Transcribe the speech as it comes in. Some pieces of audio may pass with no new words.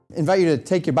I invite you to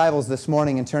take your Bibles this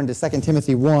morning and turn to 2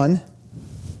 Timothy 1.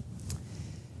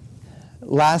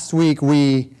 Last week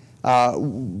we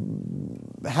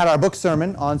had our book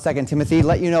sermon on 2 Timothy,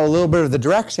 let you know a little bit of the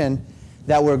direction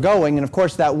that we're going. And of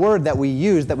course that word that we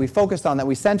used, that we focused on, that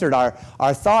we centered our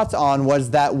thoughts on was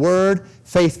that word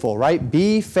faithful, right?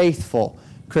 Be faithful,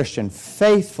 Christian.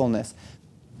 Faithfulness.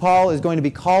 Paul is going to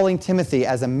be calling Timothy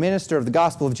as a minister of the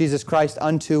gospel of Jesus Christ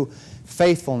unto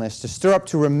faithfulness, to stir up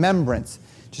to remembrance,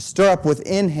 to stir up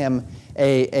within him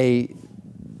a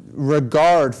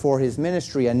regard for his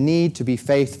ministry, a need to be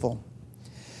faithful.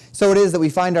 So it is that we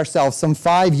find ourselves some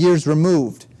 5 years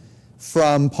removed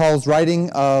from Paul's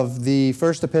writing of the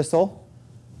first epistle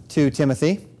to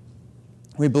Timothy.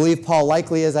 We believe Paul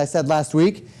likely, as I said last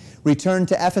week, returned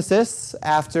to Ephesus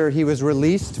after he was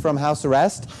released from house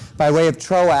arrest by way of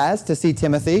Troas to see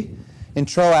Timothy. In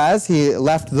Troas, he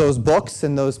left those books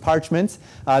and those parchments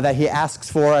that he asks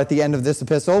for at the end of this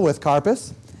epistle with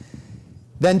Carpus.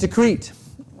 Then to Crete,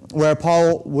 where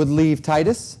Paul would leave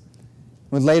Titus,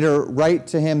 would later write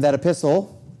to him that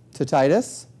epistle to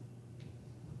Titus.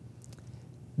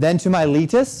 Then to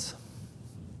Miletus,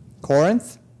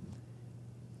 Corinth.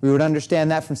 We would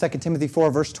understand that from 2 Timothy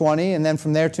 4, verse 20, and then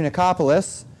from there to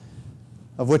Nicopolis,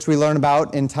 of which we learn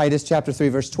about in Titus chapter 3,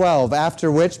 verse 12, after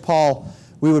which Paul,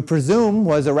 we would presume,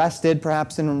 was arrested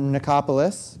perhaps in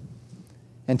Nicopolis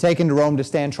and taken to Rome to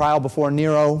stand trial before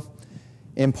Nero,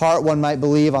 in part, one might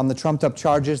believe, on the trumped-up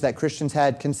charges that Christians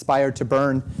had conspired to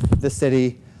burn the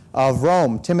city of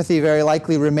Rome. Timothy very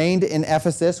likely remained in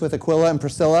Ephesus with Aquila and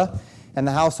Priscilla and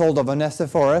the household of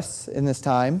Onesiphorus in this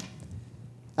time.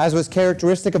 As was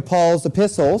characteristic of Paul's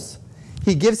epistles,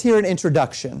 he gives here an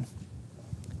introduction.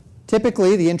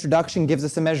 Typically, the introduction gives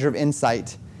us a measure of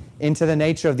insight into the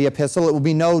nature of the epistle. It will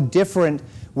be no different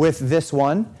with this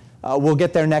one. We'll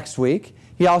get there next week.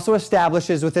 He also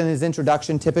establishes within his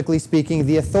introduction, typically speaking,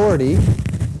 the authority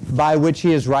by which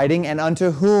he is writing and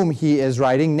unto whom he is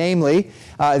writing, namely,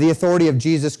 the authority of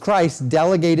Jesus Christ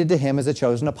delegated to him as a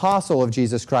chosen apostle of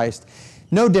Jesus Christ.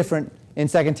 No different in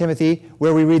 2 Timothy,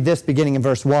 where we read this beginning in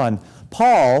verse 1.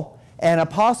 Paul, an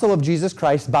apostle of Jesus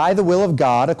Christ by the will of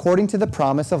God, according to the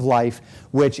promise of life,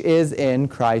 which is in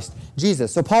Christ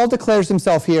Jesus. So Paul declares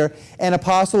himself here an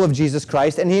apostle of Jesus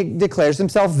Christ, and he declares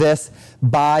himself this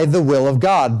by the will of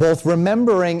God, both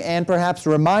remembering and perhaps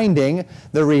reminding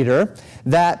the reader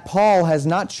that Paul has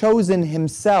not chosen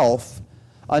himself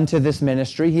unto this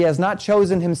ministry. He has not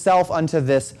chosen himself unto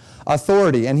this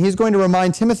authority. And he's going to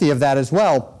remind Timothy of that as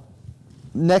well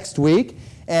next week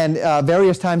and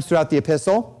various times throughout the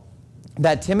epistle,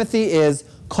 that Timothy is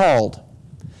called,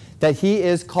 that he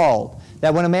is called,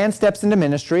 that when a man steps into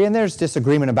ministry, and there's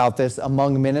disagreement about this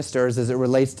among ministers as it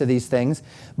relates to these things,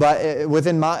 but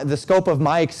within the scope of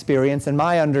my experience and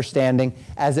my understanding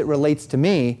as it relates to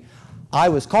me, I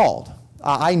was called.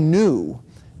 I knew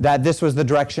that this was the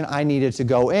direction I needed to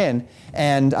go in,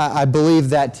 and I believe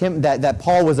that that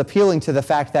Paul was appealing to the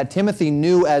fact that Timothy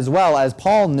knew as well as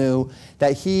Paul knew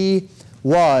that he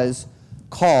was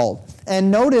called. And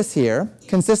notice here,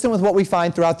 consistent with what we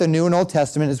find throughout the New and Old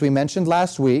Testament, as we mentioned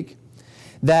last week,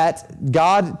 that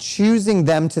God choosing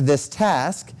them to this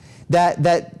task,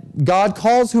 that God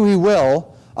calls who he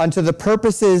will unto the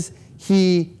purposes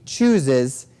he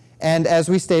chooses. And as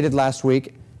we stated last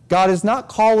week, God is not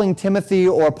calling Timothy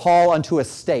or Paul unto a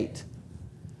state.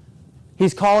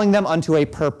 He's calling them unto a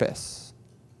purpose,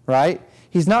 right?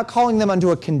 He's not calling them unto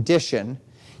a condition.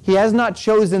 He has not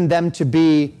chosen them to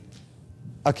be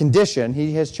a condition.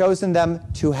 He has chosen them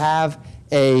to have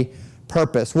a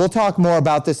purpose. We'll talk more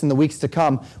about this in the weeks to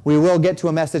come. We will get to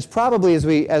a message probably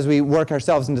as we work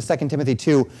ourselves into 2 Timothy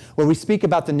 2, where we speak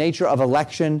about the nature of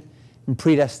election and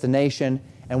predestination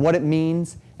and what it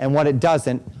means and what it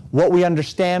doesn't, what we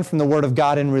understand from the Word of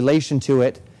God in relation to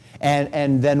it,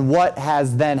 and then what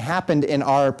has then happened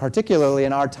particularly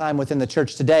in our time within the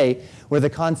church today, where the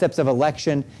concepts of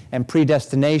election and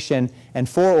predestination and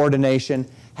foreordination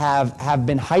have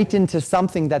been heightened to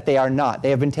something that they are not.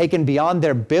 They have been taken beyond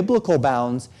their biblical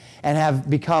bounds and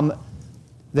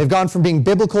they've gone from being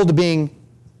biblical to being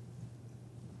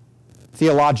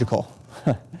theological.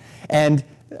 And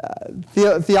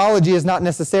theology is not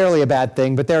necessarily a bad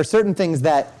thing, but there are certain things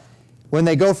that when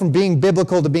they go from being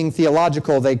biblical to being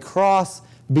theological, they cross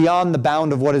beyond the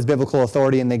bound of what is biblical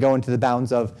authority and they go into the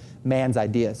bounds of man's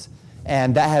ideas.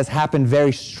 And that has happened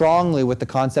very strongly with the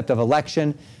concept of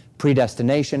election,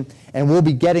 predestination, and we'll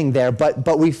be getting there.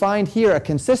 But we find here a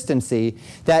consistency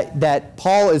that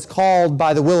Paul is called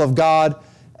by the will of God,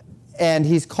 and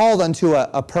he's called unto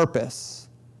a purpose,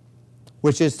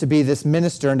 which is to be this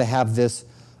minister and to have this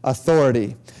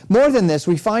authority. More than this,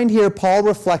 we find here Paul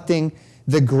reflecting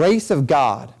the grace of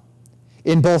God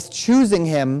in both choosing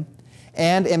him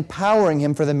and empowering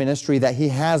him for the ministry that he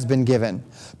has been given.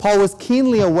 Paul was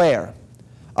keenly aware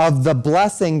of the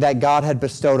blessing that God had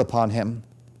bestowed upon him,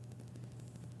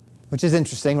 which is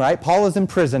interesting, right? Paul is in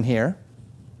prison here.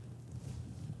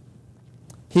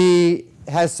 He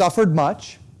has suffered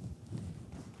much.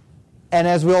 And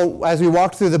as we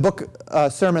walked through the book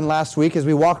sermon last week, as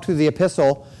we walked through the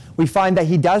epistle, we find that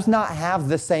he does not have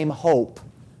the same hope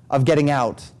of getting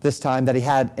out this time that he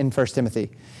had in 1 Timothy.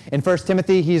 In 1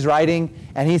 Timothy, he's writing,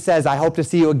 and he says, I hope to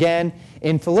see you again.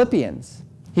 In Philippians,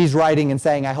 he's writing and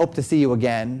saying, I hope to see you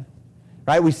again.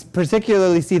 Right? We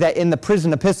particularly see that in the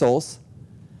prison epistles.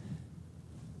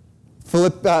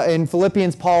 In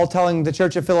Philippians, Paul telling the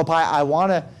church of Philippi, I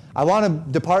want to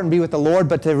depart and be with the Lord,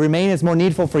 but to remain is more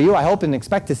needful for you. I hope and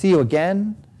expect to see you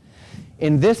again.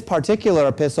 In this particular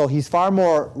epistle, he's far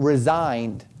more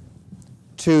resigned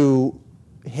to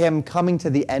him coming to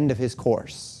the end of his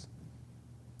course.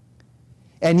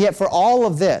 And yet for all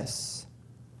of this,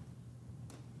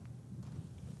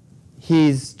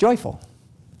 he's joyful.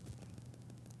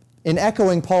 In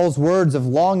echoing Paul's words of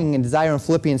longing and desire in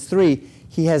Philippians 3,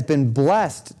 he has been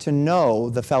blessed to know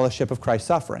the fellowship of Christ's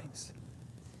sufferings.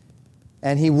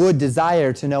 And he would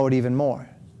desire to know it even more.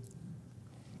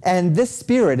 And this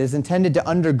spirit is intended to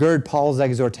undergird Paul's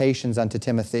exhortations unto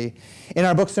Timothy. In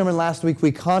our book sermon last week,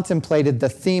 we contemplated the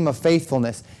theme of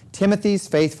faithfulness, Timothy's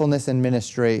faithfulness in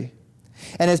ministry.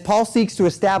 And as Paul seeks to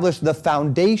establish the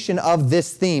foundation of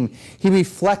this theme, he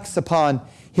reflects upon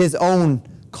his own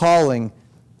calling,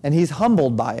 and he's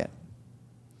humbled by it.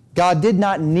 God did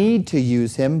not need to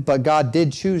use him, but God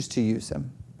did choose to use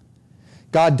him.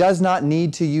 God does not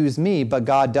need to use me, but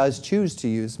God does choose to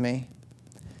use me.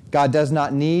 God does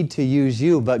not need to use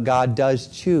you, but God does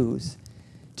choose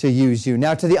to use you.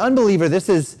 Now, to the unbeliever, this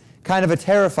is kind of a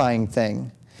terrifying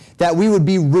thing, that we would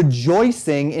be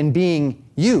rejoicing in being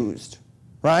used,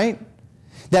 right?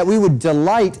 That we would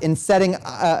delight in setting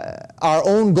our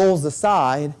own goals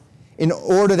aside in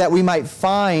order that we might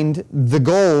find the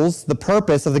goals, the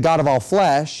purpose of the God of all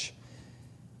flesh,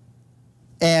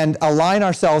 and align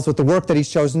ourselves with the work that he's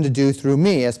chosen to do through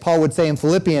me. As Paul would say in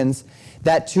Philippians,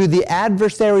 that to the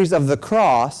adversaries of the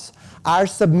cross, our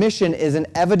submission is an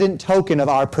evident token of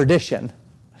our perdition.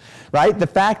 Right? The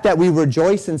fact that we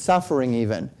rejoice in suffering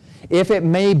even, if it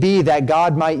may be that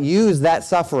God might use that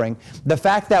suffering, the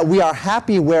fact that we are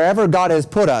happy wherever God has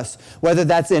put us, whether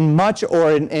that's in much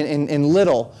or in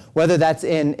little, whether that's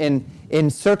in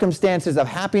circumstances of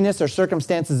happiness or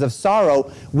circumstances of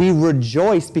sorrow, we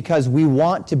rejoice because we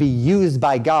want to be used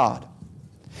by God.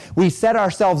 We set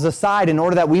ourselves aside in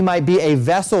order that we might be a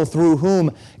vessel through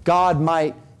whom God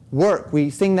might work. We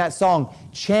sing that song,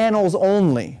 Channels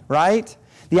Only, right?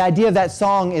 The idea of that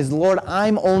song is, Lord,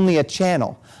 I'm only a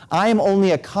channel. I am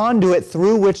only a conduit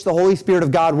through which the Holy Spirit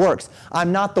of God works.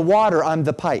 I'm not the water, I'm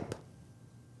the pipe,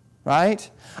 right?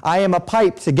 I am a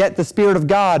pipe to get the Spirit of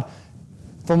God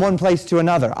from one place to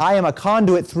another. I am a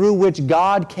conduit through which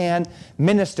God can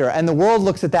minister. And the world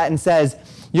looks at that and says,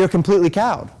 you're completely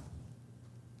cowed.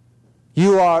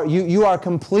 You are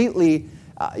completely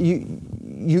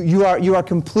you are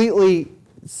completely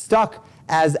stuck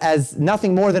as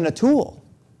nothing more than a tool.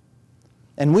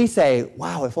 And we say,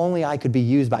 wow, if only I could be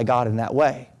used by God in that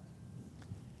way.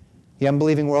 The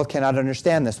unbelieving world cannot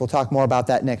understand this. We'll talk more about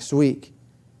that next week.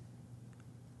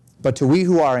 But to we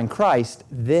who are in Christ,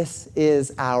 this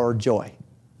is our joy.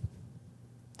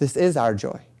 This is our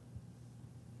joy.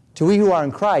 To we who are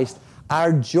in Christ,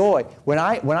 our joy. When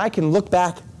I can look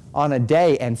back on a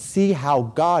day and see how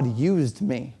God used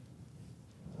me,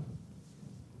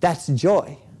 that's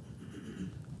joy.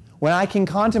 When I can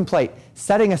contemplate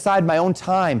setting aside my own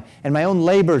time and my own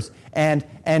labors and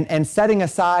setting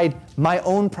aside my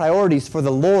own priorities for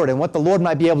the Lord and what the Lord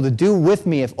might be able to do with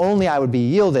me if only I would be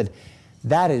yielded,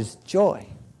 that is joy.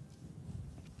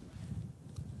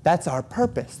 That's our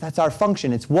purpose. That's our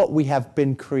function. It's what we have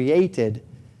been created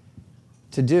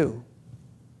to do.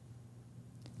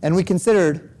 And we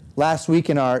considered last week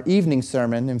in our evening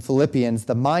sermon in Philippians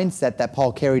the mindset that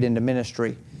Paul carried into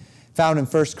ministry, found in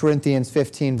 1 Corinthians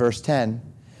 15, verse 10.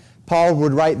 Paul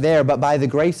would write there, "But by the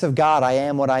grace of God I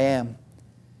am what I am.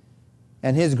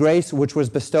 And his grace which was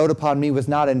bestowed upon me was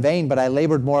not in vain, but I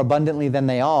labored more abundantly than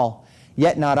they all.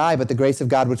 Yet not I, but the grace of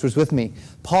God which was with me."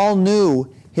 Paul knew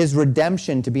his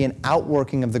redemption to be an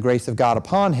outworking of the grace of God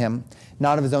upon him,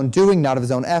 not of his own doing, not of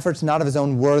his own efforts, not of his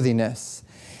own worthiness.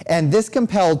 And this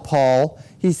compelled Paul.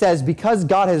 He says, because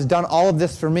God has done all of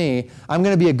this for me, I'm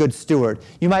going to be a good steward.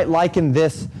 You might liken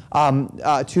this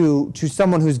to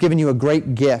someone who's given you a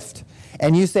great gift.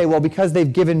 And you say, well, because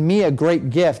they've given me a great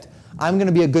gift, I'm going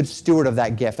to be a good steward of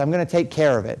that gift. I'm going to take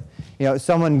care of it. You know,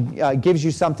 someone gives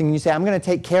you something and you say, I'm going to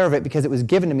take care of it because it was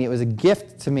given to me. It was a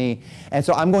gift to me. And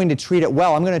so I'm going to treat it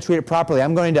well. I'm going to treat it properly.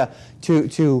 I'm going to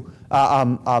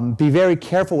be very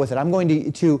careful with it. I'm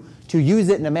going to use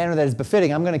it in a manner that is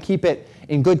befitting. I'm going to keep it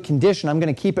in good condition. I'm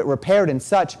going to keep it repaired and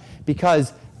such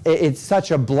because it's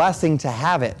such a blessing to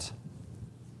have it.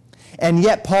 And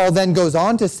yet Paul then goes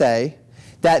on to say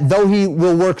that though he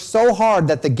will work so hard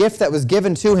that the gift that was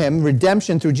given to him,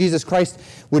 redemption through Jesus Christ,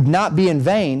 would not be in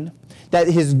vain, that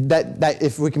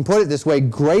if we can put it this way,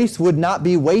 grace would not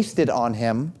be wasted on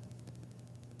him.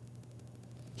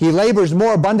 He labors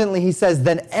more abundantly, he says,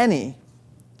 than any.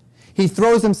 He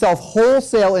throws himself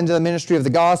wholesale into the ministry of the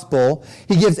gospel.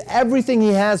 He gives everything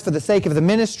he has for the sake of the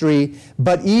ministry,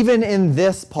 but even in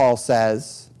this, Paul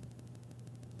says,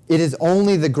 it is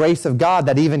only the grace of God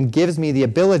that even gives me the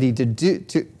ability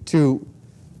to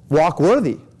walk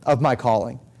worthy of my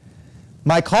calling.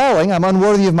 My calling, I'm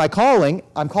unworthy of my calling.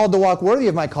 I'm called to walk worthy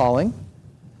of my calling,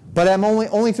 but I'm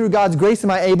only through God's grace am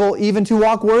I able even to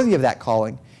walk worthy of that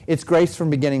calling. It's grace from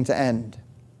beginning to end.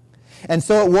 And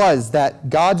so it was that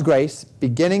God's grace,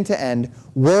 beginning to end,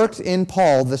 worked in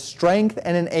Paul the strength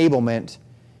and enablement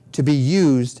to be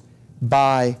used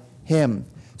by him.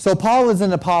 So Paul is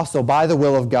an apostle by the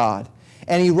will of God.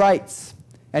 And he writes,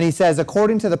 and he says,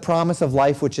 according to the promise of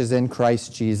life which is in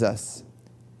Christ Jesus.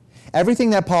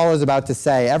 Everything that Paul is about to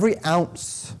say, every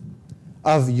ounce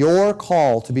of your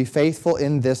call to be faithful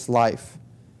in this life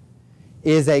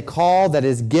is a call that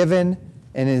is given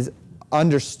and is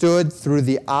understood through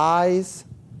the eyes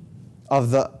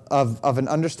of an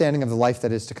understanding of the life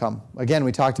that is to come. Again,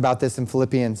 we talked about this in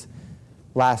Philippians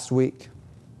last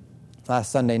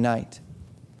Sunday night.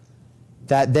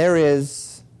 That there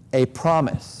is a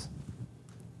promise.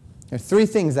 There are three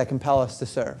things that compel us to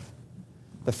serve.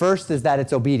 The first is that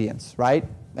it's obedience, right?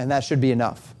 And that should be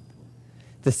enough.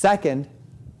 The second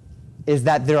is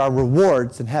that there are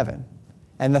rewards in heaven.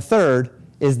 And the third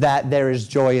is that there is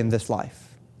joy in this life.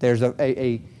 There's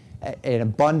an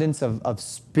abundance of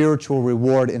spiritual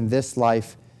reward in this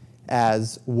life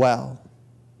as well.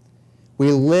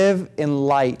 We live in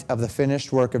light of the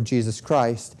finished work of Jesus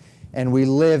Christ, and we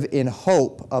live in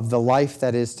hope of the life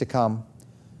that is to come.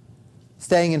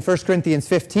 Staying in 1 Corinthians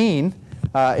 15,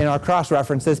 in our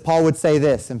cross-references, Paul would say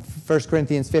this in 1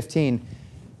 Corinthians 15,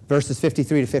 verses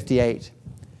 53 to 58.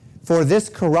 For this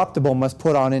corruptible must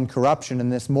put on incorruption,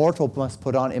 and this mortal must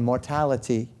put on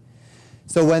immortality.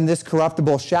 So when this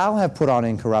corruptible shall have put on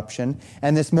incorruption,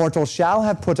 and this mortal shall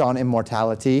have put on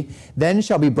immortality, then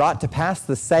shall be brought to pass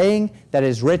the saying that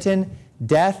is written,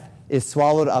 death is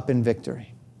swallowed up in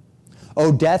victory.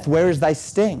 O death, where is thy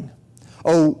sting?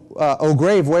 O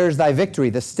grave, where is thy victory?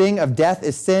 The sting of death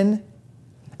is sin,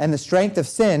 and the strength of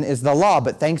sin is the law.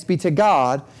 But thanks be to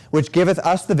God, which giveth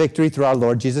us the victory through our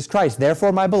Lord Jesus Christ.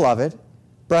 Therefore, my beloved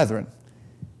brethren,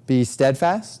 be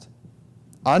steadfast,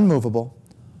 unmovable,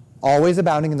 always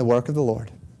abounding in the work of the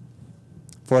Lord,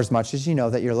 for as much as you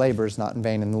know that your labor is not in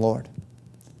vain in the Lord.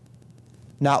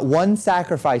 Not one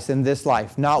sacrifice in this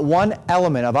life, not one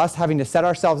element of us having to set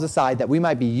ourselves aside that we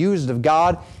might be used of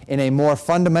God in a more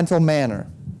fundamental manner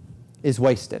is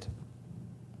wasted.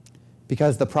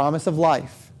 Because the promise of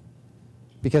life,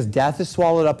 because death is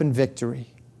swallowed up in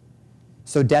victory,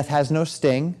 so death has no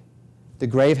sting, the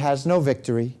grave has no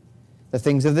victory, the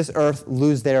things of this earth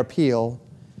lose their appeal,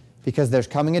 because there's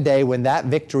coming a day when that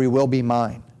victory will be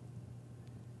mine.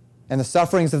 And the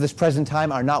sufferings of this present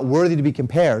time are not worthy to be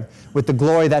compared with the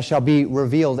glory that shall be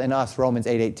revealed in us, Romans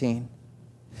 8:18.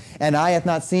 And eye hath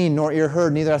not seen, nor ear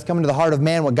heard, neither hath come into the heart of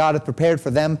man what God hath prepared for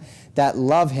them that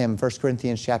love him, 1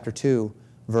 Corinthians chapter 2,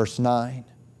 verse 9.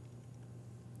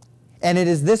 And it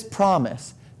is this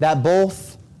promise that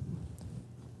both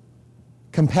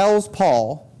compels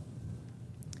Paul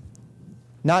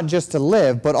not just to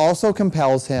live, but also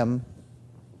compels him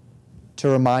to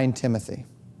remind Timothy,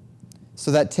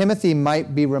 so that Timothy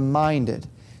might be reminded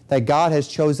that God has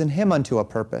chosen him unto a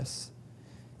purpose.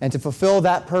 And to fulfill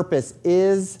that purpose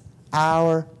is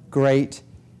our great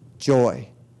joy.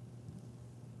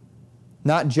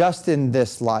 Not just in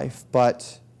this life,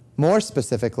 but more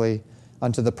specifically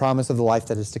unto the promise of the life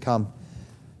that is to come.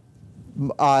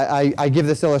 I give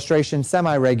this illustration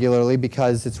semi-regularly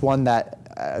because it's one that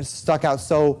stuck out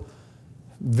so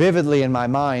vividly in my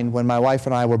mind when my wife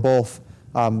and I were both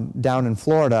down in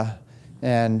Florida.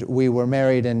 And we were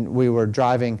married and we were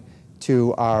driving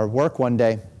to our work one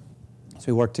day. So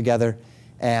we worked together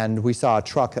and we saw a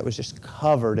truck that was just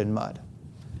covered in mud.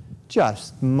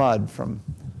 Just mud from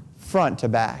front to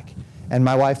back. And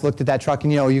my wife looked at that truck,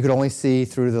 and you could only see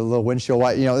through the little windshield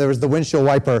wiper. There was the windshield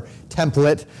wiper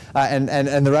template,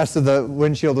 and the rest of the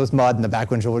windshield was mud, and the back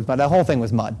windshield was mud. The whole thing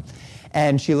was mud.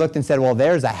 And she looked and said, well,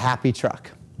 there's a happy truck.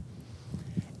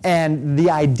 And the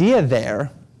idea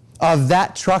there of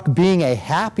that truck being a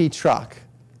happy truck,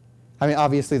 I mean,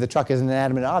 obviously the truck is an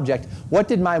inanimate object. What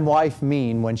did my wife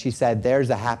mean when she said, there's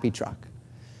a happy truck?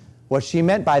 What she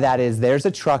meant by that is there's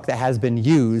a truck that has been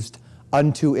used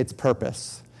unto its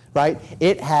purpose, right?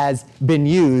 It has been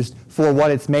used for what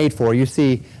it's made for. You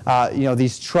see,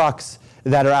 these trucks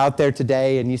that are out there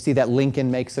today, and you see that Lincoln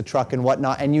makes a truck and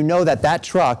whatnot, and you know that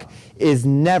truck is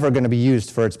never going to be used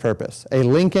for its purpose. A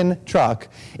Lincoln truck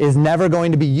is never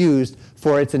going to be used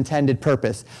for its intended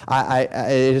purpose.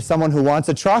 It is someone who wants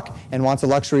a truck and wants a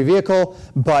luxury vehicle,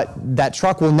 but that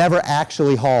truck will never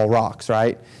actually haul rocks,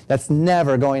 right? That's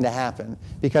never going to happen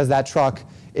because that truck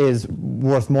is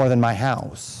worth more than my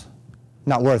house.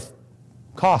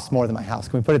 Costs more than my house.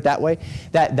 Can we put it that way?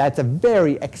 That's a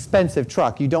very expensive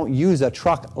truck. You don't use a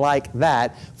truck like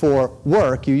that for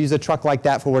work. You use a truck like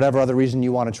that for whatever other reason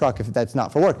you want a truck if that's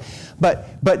not for work.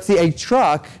 But see, a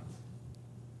truck,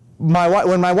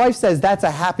 when my wife says that's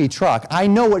a happy truck, I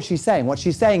know what she's saying. What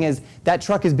she's saying is that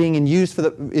truck is being used for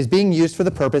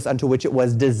the purpose unto which it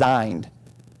was designed,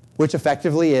 which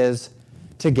effectively is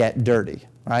to get dirty,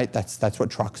 right? That's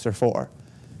what trucks are for.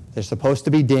 They're supposed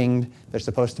to be dinged. They're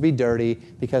supposed to be dirty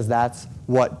because that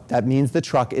means the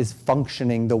truck is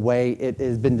functioning the way it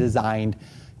has been designed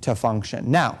to function.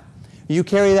 Now, you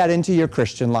carry that into your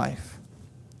Christian life.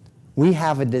 We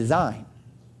have a design,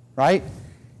 right?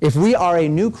 If we are a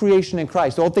new creation in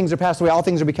Christ, old things are passed away, all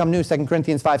things are become new, 2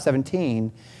 Corinthians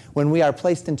 5:17, when we are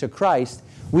placed into Christ,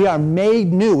 we are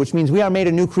made new, which means we are made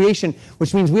a new creation,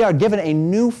 which means we are given a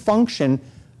new function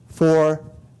for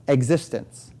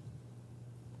existence.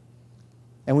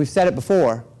 And we've said it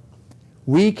before,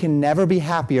 we can never be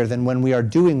happier than when we are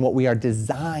doing what we are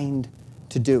designed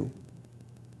to do.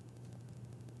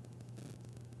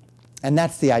 And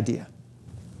that's the idea.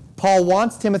 Paul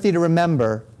wants Timothy to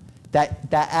remember that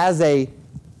as a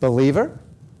believer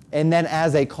and then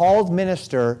as a called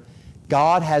minister,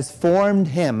 God has formed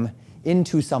him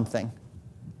into something.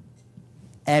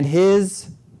 And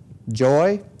his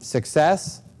joy,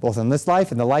 success, both in this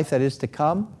life and the life that is to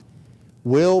come,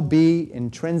 will be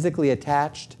intrinsically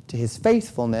attached to his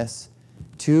faithfulness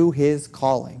to his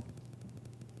calling.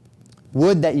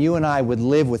 Would that you and I would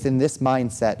live within this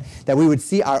mindset, that we would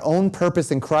see our own purpose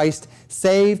in Christ,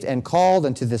 saved and called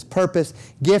unto this purpose,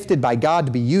 gifted by God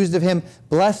to be used of him,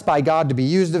 blessed by God to be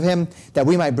used of him, that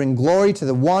we might bring glory to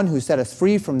the one who set us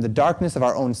free from the darkness of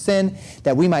our own sin,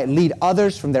 that we might lead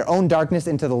others from their own darkness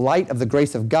into the light of the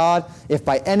grace of God, if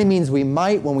by any means we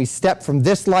might, when we step from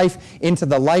this life into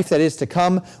the life that is to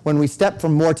come, when we step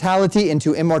from mortality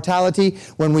into immortality,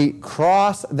 when we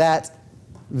cross that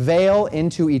veil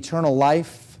into eternal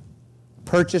life,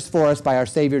 purchased for us by our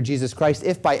Savior Jesus Christ,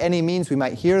 if by any means we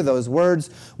might hear those words,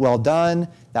 well done,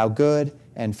 thou good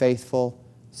and faithful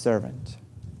servant.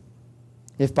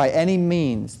 If by any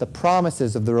means the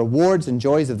promises of the rewards and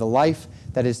joys of the life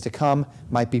that is to come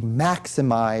might be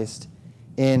maximized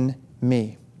in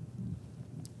me.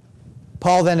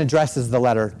 Paul then addresses the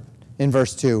letter in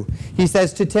verse 2. He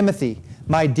says to Timothy,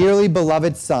 my dearly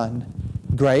beloved son,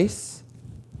 grace,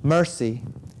 mercy,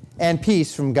 and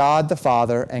peace from God the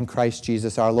Father and Christ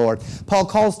Jesus our Lord. Paul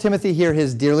calls Timothy here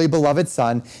his dearly beloved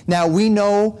son. Now we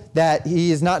know that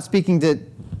he is not speaking to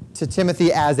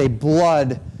Timothy as a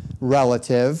blood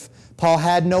relative. Paul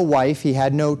had no wife, he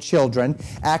had no children.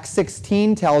 Acts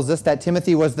 16 tells us that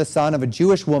Timothy was the son of a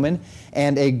Jewish woman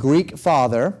and a Greek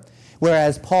father,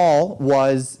 whereas Paul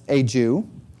was a Jew,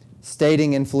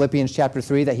 stating in Philippians chapter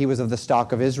 3 that he was of the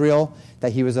stock of Israel,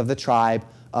 that he was of the tribe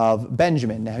of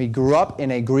Benjamin. Now he grew up in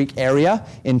a Greek area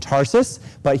in Tarsus,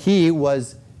 but he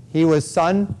was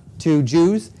son to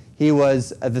Jews. He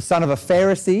was the son of a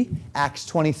Pharisee, Acts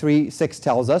 23:6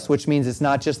 tells us, which means it's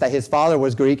not just that his father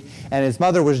was Greek and his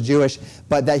mother was Jewish,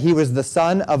 but that he was the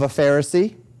son of a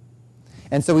Pharisee.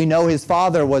 And so we know his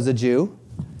father was a Jew,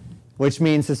 which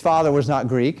means his father was not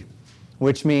Greek,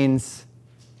 which means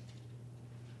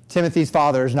Timothy's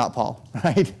father is not Paul,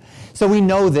 right? So we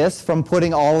know this from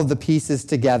putting all of the pieces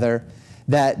together,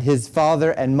 that his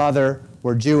father and mother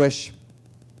were Jewish.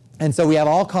 And so we have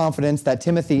all confidence that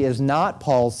Timothy is not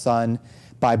Paul's son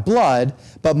by blood,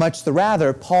 but much the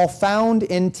rather, Paul found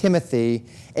in Timothy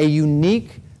a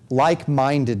unique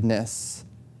like-mindedness,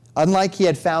 unlike he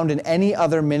had found in any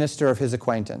other minister of his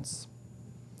acquaintance.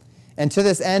 And to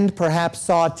this end, perhaps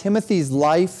saw Timothy's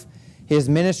life, his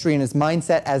ministry, and his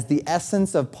mindset as the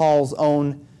essence of Paul's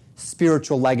own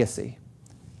spiritual legacy.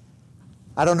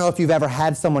 I don't know if you've ever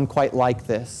had someone quite like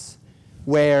this,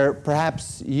 where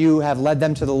perhaps you have led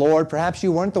them to the Lord. Perhaps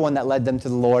you weren't the one that led them to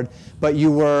the Lord, but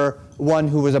you were one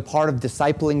who was a part of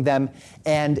discipling them,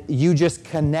 and you just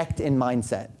connect in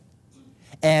mindset.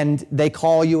 And they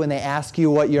call you and they ask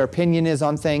you what your opinion is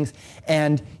on things,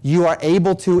 and you are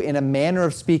able to, in a manner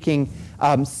of speaking,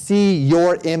 see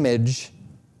your image,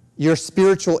 your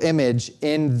spiritual image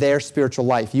in their spiritual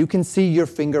life. You can see your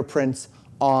fingerprints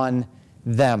on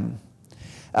them.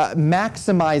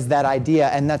 Maximize that idea,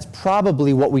 and that's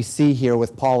probably what we see here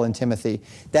with Paul and Timothy.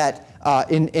 That Paul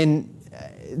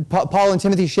and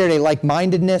Timothy shared a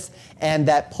like-mindedness, and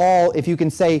that Paul, if you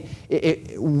can say,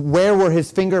 where were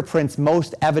his fingerprints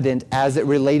most evident as it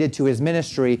related to his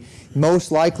ministry?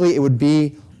 Most likely it would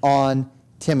be on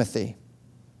Timothy.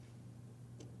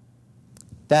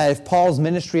 That if Paul's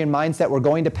ministry and mindset were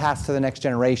going to pass to the next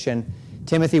generation,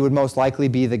 Timothy would most likely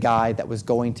be the guy that was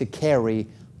going to carry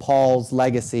Paul's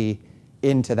legacy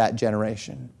into that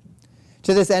generation.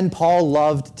 To this end, Paul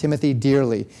loved Timothy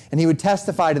dearly, and he would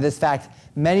testify to this fact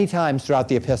many times throughout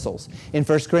the epistles. In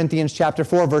 1 Corinthians chapter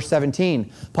 4, verse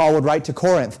 17, Paul would write to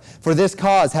Corinth, "For this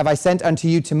cause have I sent unto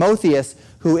you Timotheus,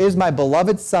 who is my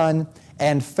beloved son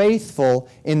and faithful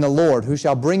in the Lord, who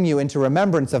shall bring you into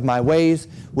remembrance of my ways,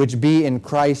 which be in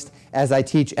Christ, as I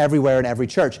teach everywhere in every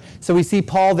church." So we see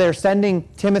Paul there sending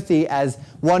Timothy as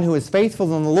one who is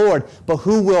faithful in the Lord, but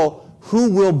who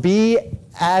will be,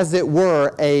 as it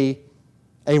were, a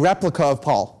replica of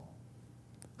Paul,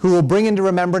 who will bring into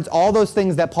remembrance all those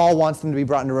things that Paul wants them to be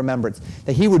brought into remembrance.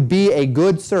 That he would be a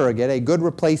good surrogate, a good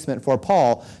replacement for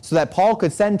Paul, so that Paul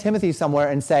could send Timothy somewhere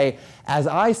and say, as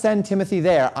I send Timothy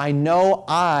there, I know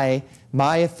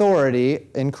my authority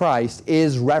in Christ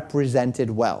is represented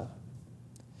well.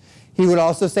 He would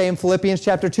also say in Philippians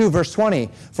chapter 2, verse 20,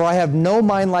 "For I have no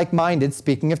mind like-minded,"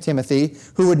 speaking of Timothy,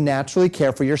 "who would naturally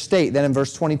care for your state." Then in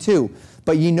verse 22,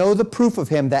 "But ye know the proof of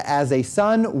him, that as a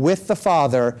son with the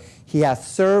Father, he hath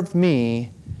served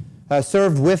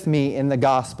with me in the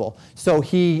gospel." So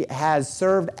he has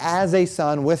served as a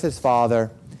son with his Father,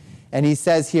 and he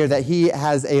says here that he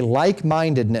has a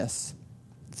like-mindedness.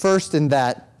 First, in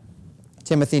that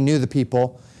Timothy knew the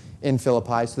people in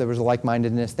Philippi, so there was a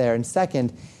like-mindedness there. And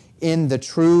second, in the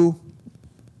true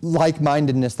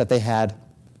like-mindedness that they had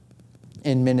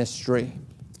in ministry.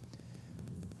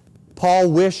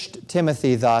 Paul wished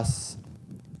Timothy thus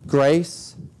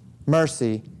grace,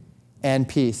 mercy, and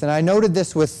peace. And I noted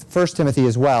this with 1 Timothy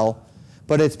as well,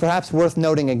 but it's perhaps worth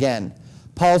noting again.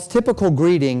 Paul's typical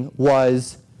greeting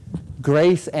was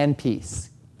grace and peace.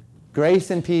 Grace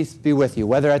and peace be with you.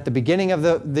 Whether at the beginning of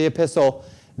the epistle,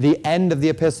 the end of the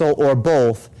epistle, or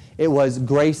both, it was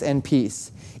grace and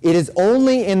peace. It is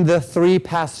only in the three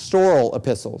pastoral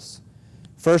epistles,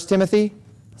 1 Timothy,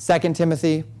 2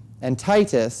 Timothy, and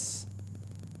Titus,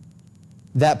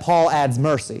 that Paul adds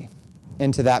mercy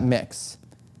into that mix.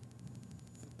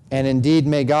 And indeed,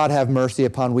 may God have mercy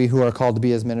upon we who are called to be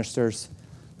his ministers.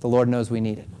 The Lord knows we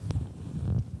need it.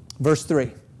 Verse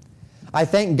 3, "I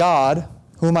thank God,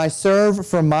 whom I serve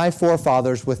from my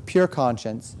forefathers with pure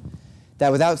conscience,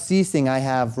 that without ceasing I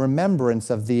have remembrance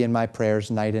of thee in my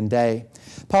prayers night and day."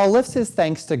 Paul lifts his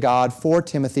thanks to God for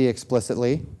Timothy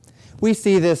explicitly. We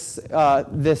see this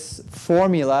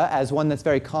formula as one that's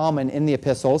very common in the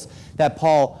epistles, that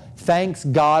Paul thanks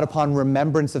God upon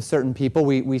remembrance of certain people.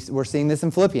 We're seeing this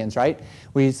in Philippians, right?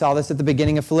 We saw this at the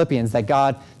beginning of Philippians,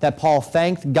 that Paul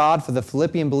thanked God for the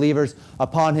Philippian believers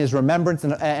upon his remembrance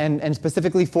and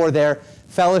specifically for their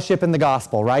fellowship in the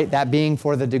gospel, right? That being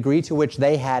for the degree to which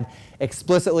they had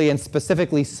explicitly and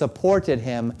specifically supported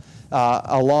him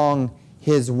along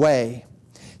his way.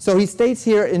 So he states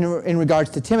here in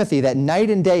regards to Timothy that night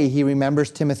and day he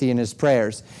remembers Timothy in his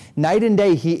prayers. Night and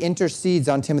day he intercedes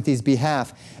on Timothy's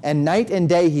behalf. And night and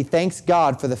day he thanks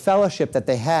God for the fellowship that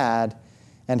they had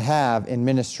and have in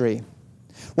ministry.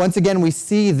 Once again, we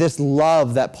see this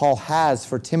love that Paul has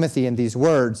for Timothy in these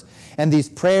words and these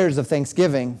prayers of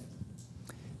thanksgiving,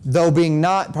 though being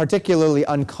not particularly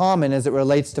uncommon as it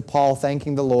relates to Paul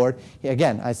thanking the Lord.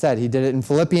 Again, I said he did it in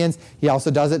Philippians. He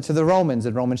also does it to the Romans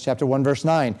in Romans chapter 1, verse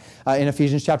 9. In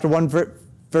Ephesians chapter 1,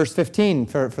 verse 15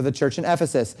 for the church in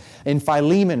Ephesus. In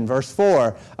Philemon, verse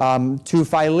 4, to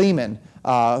Philemon,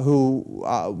 who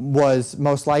was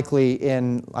most likely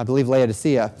in, I believe,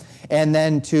 Laodicea. And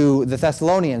then to the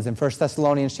Thessalonians in 1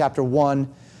 Thessalonians chapter 1,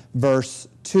 verse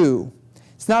 2.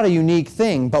 It's not a unique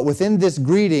thing, but within this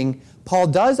greeting, Paul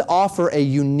does offer a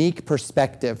unique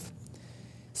perspective,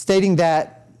 stating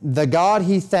that the God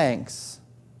he thanks,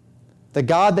 the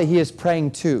God that he is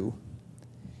praying to,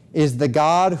 is the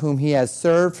God whom he has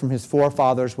served from his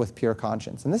forefathers with pure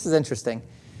conscience. And this is interesting.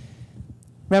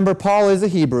 Remember, Paul is a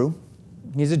Hebrew.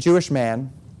 He's a Jewish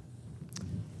man.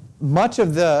 Much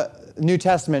of the New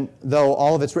Testament, though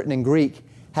all of it's written in Greek,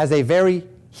 has a very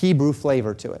Hebrew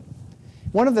flavor to it.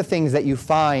 One of the things that you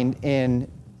find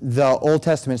in the Old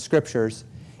Testament scriptures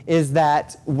is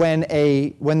that when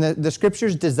the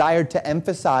scriptures desired to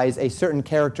emphasize a certain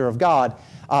character of God,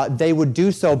 they would do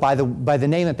so by the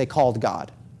name that they called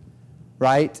God,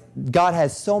 right? God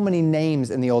has so many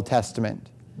names in the Old Testament,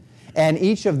 and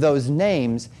each of those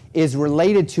names is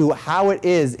related to how it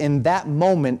is in that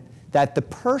moment that the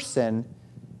person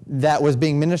that was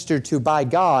being ministered to by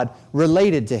God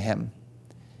related to him.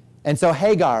 And so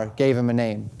Hagar gave him a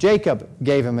name. Jacob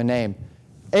gave him a name.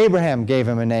 Abraham gave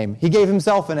him a name. He gave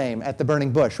himself a name at the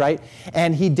burning bush, right?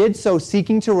 And he did so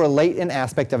seeking to relate an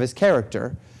aspect of his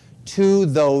character to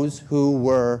those who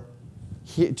were,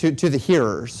 to the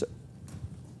hearers.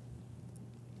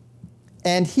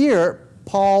 And here,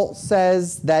 Paul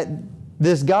says that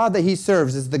this God that he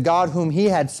serves is the God whom he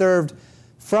had served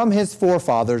from his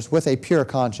forefathers with a pure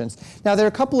conscience. Now, there are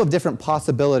a couple of different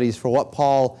possibilities for what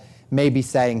Paul may be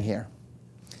saying here.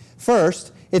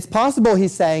 First, it's possible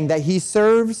he's saying that he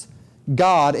serves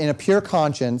God in a pure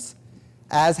conscience,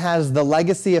 as has the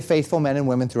legacy of faithful men and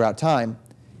women throughout time.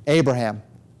 Abraham,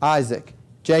 Isaac,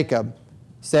 Jacob,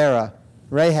 Sarah,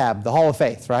 Rahab, the Hall of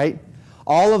Faith, right?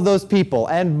 All of those people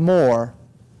and more,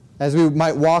 as we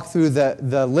might walk through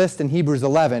the list in Hebrews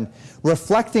 11,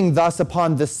 reflecting thus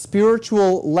upon the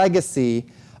spiritual legacy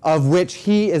of which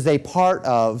he is a part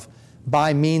of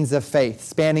by means of faith,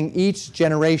 spanning each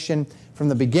generation from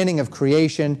the beginning of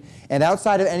creation. And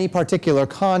outside of any particular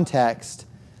context,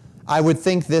 I would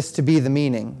think this to be the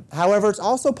meaning. However, it's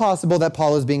also possible that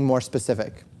Paul is being more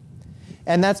specific.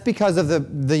 And that's because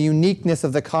of the uniqueness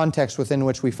of the context within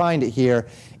which we find it here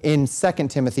in 2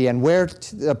 Timothy and where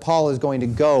Paul is going to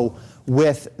go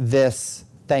with this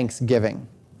thanksgiving.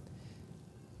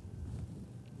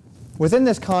 Within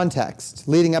this context,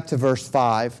 leading up to verse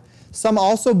 5, some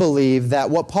also believe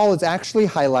that what Paul is actually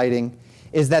highlighting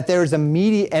is that there is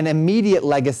an immediate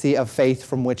legacy of faith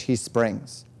from which he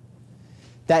springs.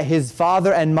 That his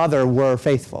father and mother were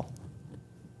faithful.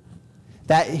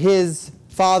 That his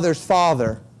father's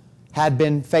father had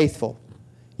been faithful.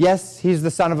 Yes, he's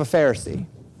the son of a Pharisee.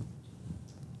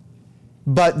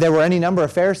 But there were any number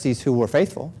of Pharisees who were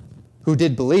faithful, who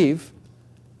did believe.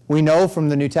 We know from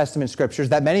the New Testament scriptures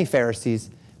that many Pharisees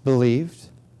believed.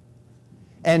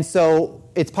 And so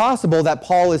it's possible that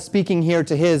Paul is speaking here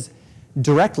to his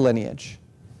direct lineage,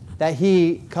 that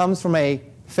he comes from a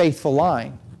faithful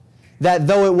line, that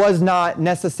though it was not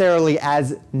necessarily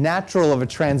as natural of a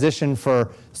transition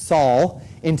for Saul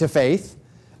into faith,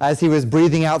 as he was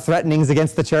breathing out threatenings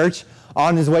against the church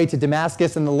on his way to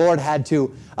Damascus, and the Lord had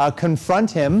to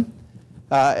confront him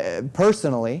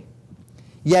personally,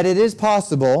 yet it is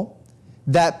possible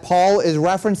that Paul is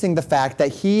referencing the fact that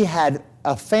he had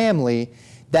a family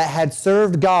that had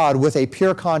served God with a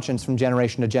pure conscience from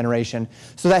generation to generation,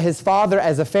 so that his father,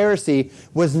 as a Pharisee,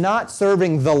 was not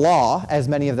serving the law, as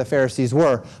many of the Pharisees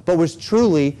were, but was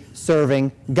truly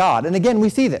serving God. And again, we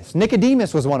see this.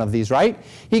 Nicodemus was one of these, right?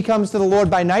 He comes to the Lord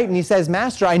by night and he says,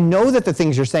 "Master, I know that the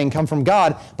things you're saying come from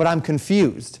God, but I'm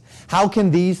confused. How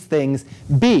can these things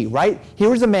be?" Right? Here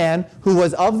was a man who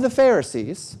was of the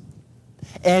Pharisees,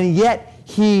 and yet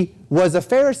he was a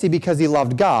Pharisee because he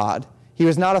loved God. He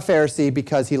was not a Pharisee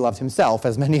because he loved himself,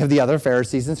 as many of the other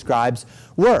Pharisees and scribes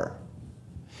were.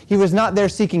 He was not there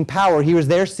seeking power. He was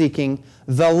there seeking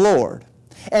the Lord.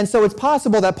 And so it's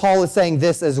possible that Paul is saying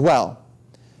this as well.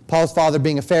 Paul's father,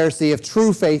 being a Pharisee of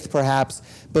true faith, perhaps,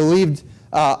 believed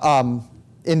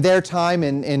in their time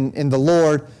in the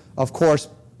Lord. Of course,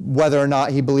 whether or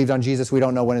not he believed on Jesus, we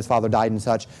don't know when his father died and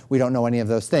such. We don't know any of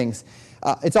those things.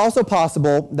 It's also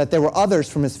possible that there were others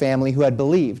from his family who had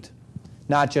believed,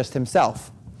 not just himself.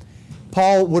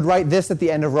 Paul would write this at the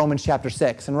end of Romans chapter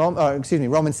 6,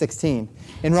 Romans 16.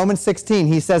 In Romans 16,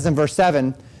 he says in verse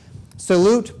 7,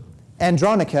 "Salute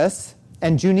Andronicus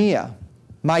and Junia,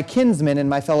 my kinsmen and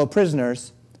my fellow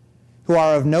prisoners, who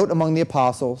are of note among the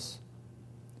apostles,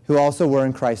 who also were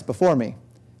in Christ before me."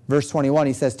 Verse 21,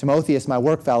 he says, "Timotheus, my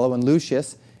workfellow, and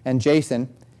Lucius, and Jason,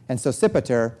 and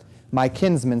Sosipater, my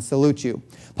kinsmen, salute you."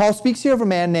 Paul speaks here of a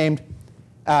man named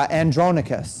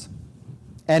Andronicus,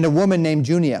 and a woman named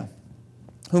Junia,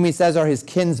 whom he says are his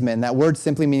kinsmen, that word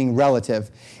simply meaning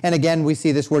relative. And again, we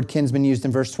see this word kinsman used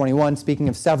in verse 21, speaking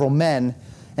of several men,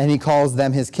 and he calls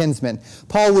them his kinsmen.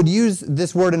 Paul would use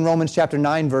this word in Romans chapter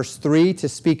 9, verse 3, to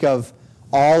speak of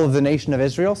all of the nation of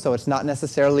Israel, so it's not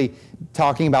necessarily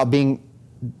talking about being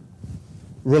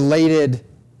related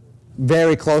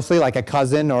very closely, like a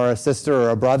cousin or a sister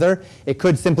or a brother. It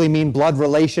could simply mean blood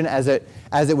relation as it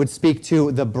would speak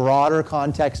to the broader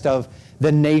context of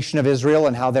the nation of Israel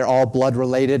and how they're all blood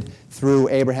related through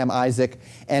Abraham, Isaac,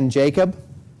 and Jacob.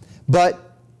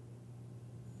 But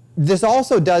this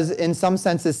also does, in some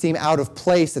senses, seem out of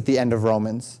place at the end of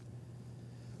Romans.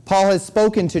 Paul has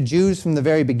spoken to Jews from the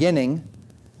very beginning,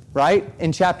 right?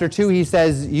 In chapter 2, he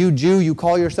says, you Jew, you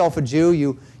call yourself a Jew,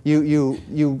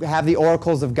 you have the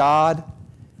oracles of God,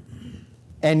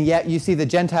 and yet you see the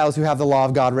Gentiles who have the law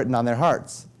of God written on their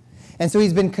hearts. And so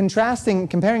he's been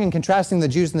comparing and contrasting the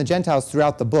Jews and the Gentiles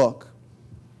throughout the book.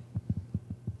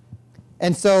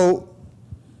 And so,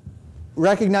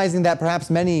 recognizing that perhaps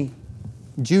many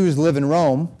Jews live in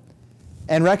Rome,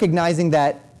 and recognizing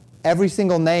that every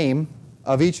single name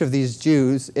of each of these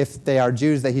Jews, if they are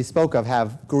Jews that he spoke of,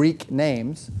 have Greek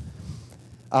names,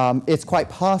 it's quite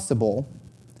possible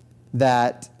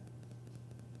that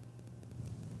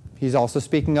he's also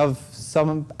speaking of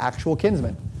some actual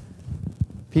kinsmen,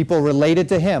 people related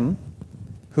to him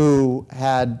who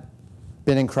had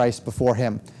been in Christ before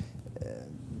him.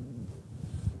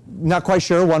 Not quite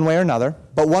sure one way or another,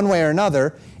 but one way or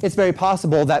another, it's very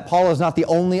possible that Paul is not the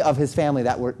only of his family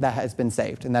that has been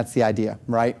saved, and that's the idea,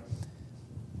 right?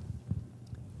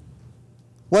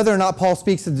 Whether or not Paul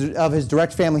speaks of his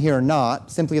direct family here or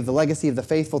not, simply of the legacy of the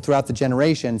faithful throughout the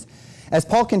generations, as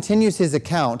Paul continues his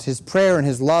account, his prayer and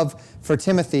his love for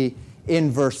Timothy in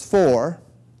verse 4,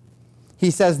 he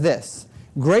says this,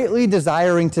 greatly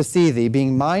desiring to see thee,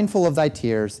 being mindful of thy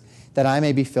tears, that I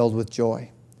may be filled with joy.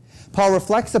 Paul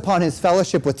reflects upon his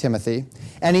fellowship with Timothy,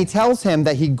 and he tells him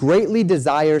that he greatly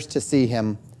desires to see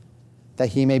him, that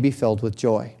he may be filled with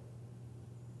joy.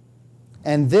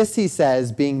 And this, he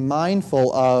says, being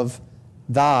mindful of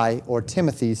thy, or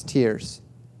Timothy's, tears.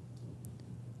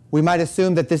 We might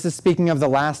assume that this is speaking of the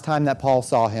last time that Paul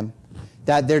saw him,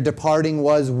 that their departing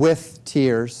was with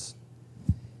tears,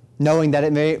 knowing that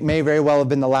it may very well have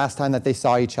been the last time that they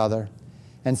saw each other.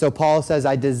 And so Paul says,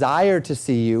 I desire to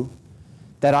see you,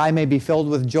 that I may be filled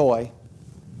with joy,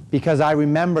 because I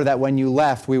remember that when you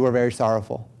left, we were very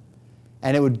sorrowful.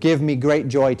 And it would give me great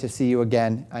joy to see you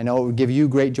again. I know it would give you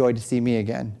great joy to see me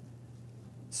again.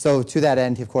 So to that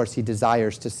end, of course, he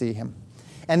desires to see him.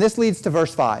 And this leads to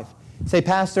verse 5. Say,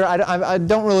 Pastor, I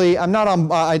don't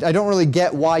really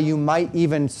get why you might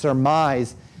even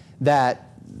surmise that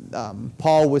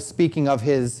Paul was speaking of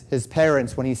his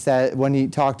parents when he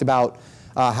talked about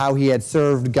how he had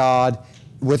served God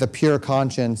with a pure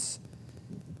conscience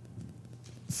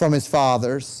from his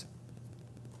fathers.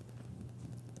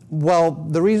 Well,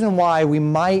 the reason why we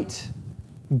might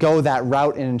go that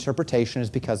route in interpretation is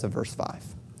because of verse 5.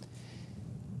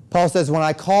 Paul says, when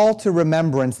I call to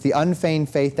remembrance the unfeigned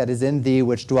faith that is in thee,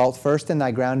 which dwelt first in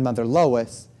thy grandmother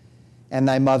Lois and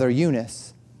thy mother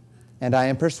Eunice, and I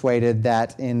am persuaded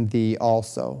that in thee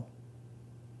also.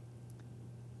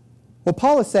 What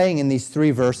Paul is saying in these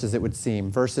three verses, it would seem,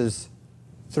 verses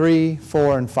 3,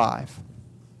 4, and 5,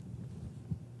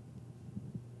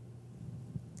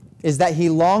 is that he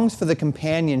longs for the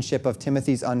companionship of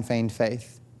Timothy's unfeigned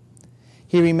faith.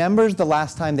 He remembers the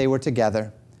last time they were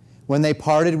together, when they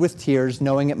parted with tears,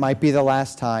 knowing it might be the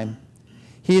last time.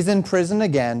 He is in prison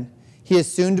again. He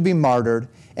is soon to be martyred,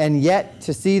 and yet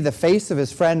to see the face of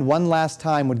his friend one last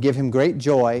time would give him great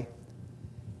joy.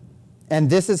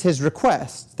 And this is his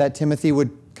request, that Timothy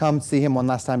would come see him one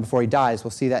last time before he dies.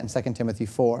 We'll see that in 2 Timothy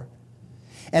 4.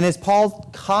 And as Paul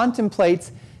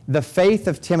contemplates the faith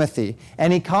of Timothy,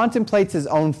 and he contemplates his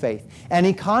own faith, and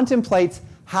he contemplates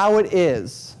how it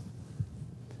is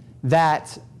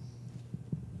that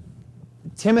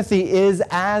Timothy is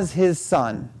as his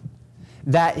son,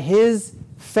 that his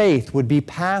faith would be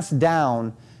passed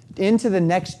down into the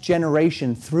next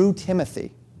generation through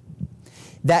Timothy,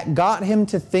 that got him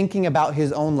to thinking about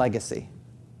his own legacy.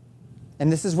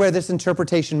 And this is where this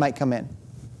interpretation might come in.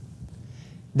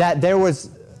 That there was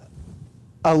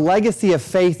a legacy of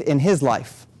faith in his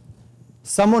life.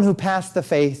 Someone who passed the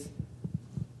faith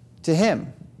to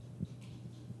him.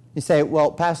 You say,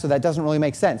 well, Pastor, that doesn't really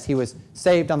make sense. He was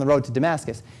saved on the road to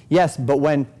Damascus. Yes, but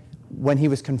when he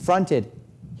was confronted,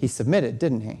 he submitted,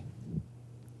 didn't he?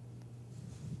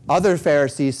 Other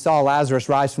Pharisees saw Lazarus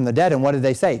rise from the dead, and what did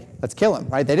they say? Let's kill him,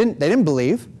 right? They didn't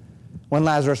believe when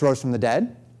Lazarus rose from the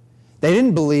dead. They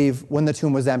didn't believe when the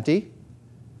tomb was empty.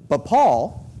 But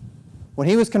Paul, when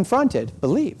he was confronted,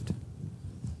 believed.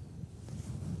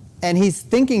 And he's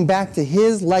thinking back to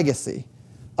his legacy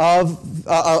of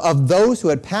those who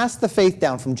had passed the faith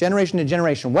down from generation to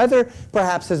generation, whether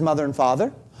perhaps his mother and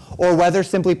father, or whether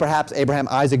simply perhaps Abraham,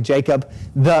 Isaac, Jacob,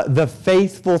 the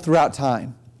faithful throughout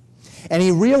time. And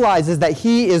he realizes that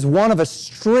he is one of a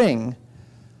string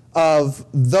of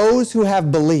those who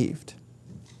have believed.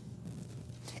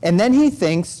 And then he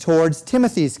thinks towards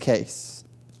Timothy's case.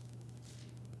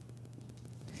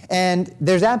 And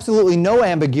there's absolutely no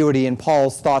ambiguity in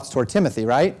Paul's thoughts toward Timothy,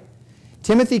 right?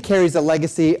 Timothy carries a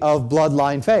legacy of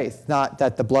bloodline faith. Not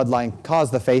that the bloodline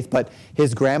caused the faith, but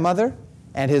his grandmother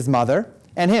and his mother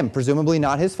and him, presumably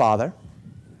not his father,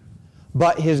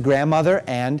 but his grandmother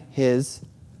and his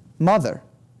mother.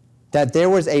 That there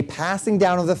was a passing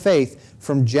down of the faith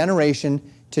from generation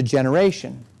to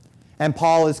generation. And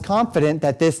Paul is confident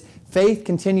that this faith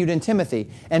continued in Timothy.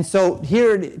 And so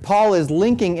here Paul is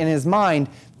linking in his mind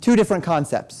two different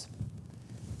concepts.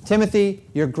 Timothy,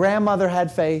 your grandmother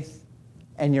had faith,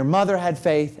 and your mother had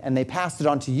faith, and they passed it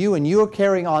on to you, and you are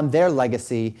carrying on their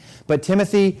legacy. But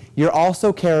Timothy, you're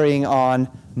also carrying on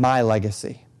my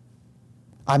legacy.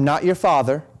 I'm not your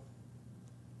father,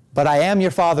 but I am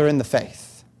your father in the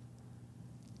faith.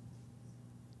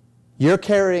 You're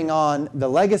carrying on the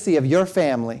legacy of your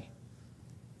family,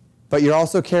 but you're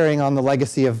also carrying on the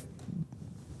legacy of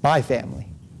my family.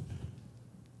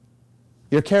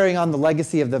 You're carrying on the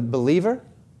legacy of the believer,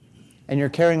 and you're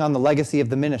carrying on the legacy of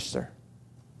the minister.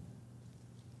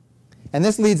 And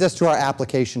this leads us to our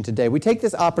application today. We take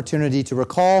this opportunity to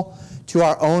recall to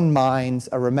our own minds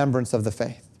a remembrance of the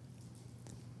faith.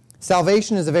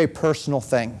 Salvation is a very personal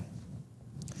thing.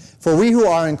 For we who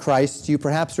are in Christ, you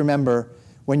perhaps remember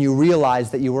when you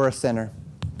realized that you were a sinner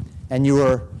and you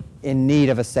were in need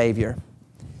of a Savior.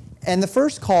 And the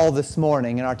first call this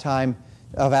morning in our time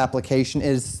of application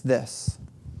is this.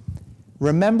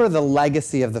 Remember the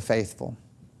legacy of the faithful.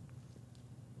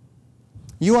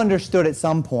 You understood at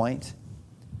some point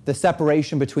the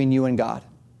separation between you and God.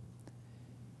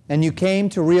 And you came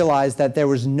to realize that there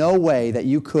was no way that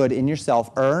you could in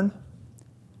yourself earn,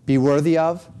 be worthy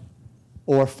of,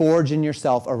 or forge in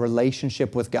yourself a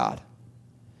relationship with God.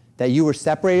 That you were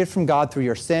separated from God through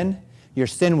your sin. Your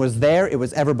sin was there. It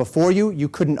was ever before you. You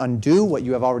couldn't undo what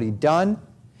you have already done.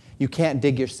 You can't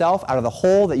dig yourself out of the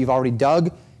hole that you've already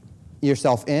dug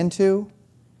yourself into.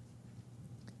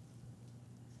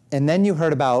 And then you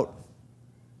heard about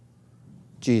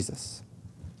Jesus.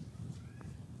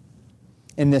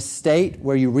 In this state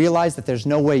where you realize that there's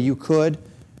no way you could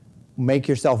make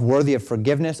yourself worthy of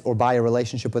forgiveness or buy a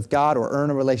relationship with God or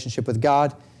earn a relationship with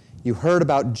God, you heard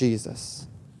about Jesus.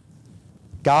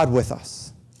 God with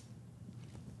us.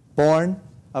 Born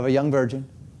of a young virgin,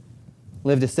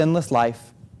 lived a sinless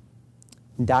life,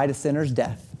 and died a sinner's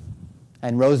death,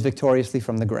 and rose victoriously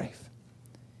from the grave.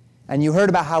 And you heard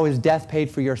about how his death paid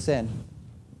for your sin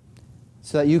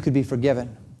so that you could be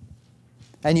forgiven.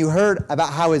 And you heard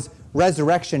about how his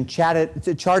resurrection charted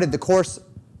the course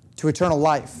to eternal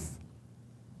life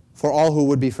for all who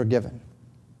would be forgiven.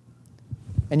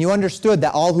 And you understood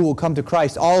that all who will come to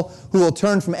Christ, all who will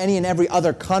turn from any and every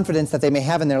other confidence that they may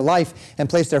have in their life and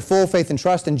place their full faith and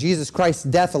trust in Jesus Christ's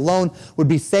death alone, would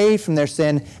be saved from their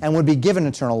sin and would be given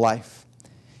eternal life.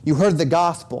 You heard the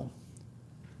gospel,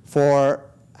 for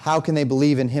how can they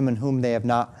believe in him in whom they have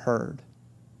not heard?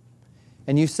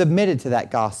 And you submitted to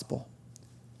that gospel,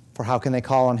 for how can they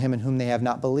call on him in whom they have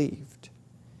not believed?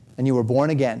 And you were born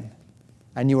again,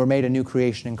 and you were made a new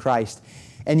creation in Christ.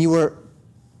 And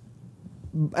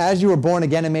as you were born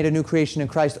again and made a new creation in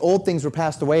Christ, old things were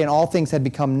passed away and all things had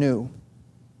become new.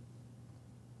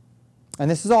 And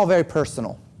this is all very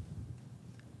personal.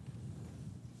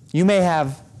 You may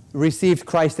have received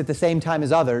Christ at the same time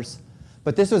as others,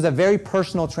 but this was a very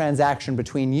personal transaction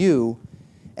between you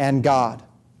and God.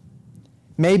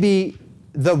 Maybe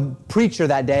the preacher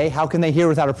that day, how can they hear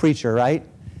without a preacher, right?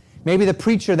 Maybe the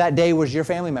preacher that day was your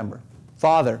family member,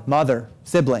 father, mother,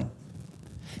 sibling.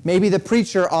 Maybe the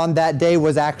preacher on that day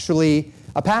was actually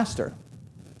a pastor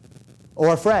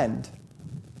or a friend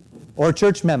or a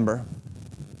church member.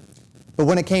 But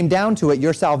when it came down to it,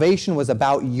 your salvation was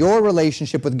about your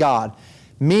relationship with God,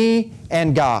 me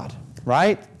and God,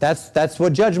 right? That's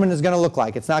what judgment is going to look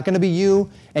like. It's not going to be you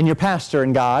and your pastor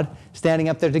and God standing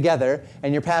up there together,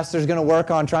 and your pastor's going to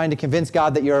work on trying to convince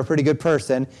God that you're a pretty good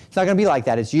person. It's not going to be like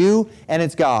that. It's you and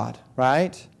it's God,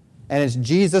 right? And it's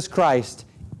Jesus Christ,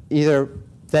 either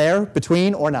there,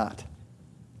 between, or not.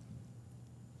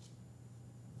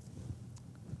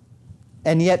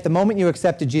 And yet, the moment you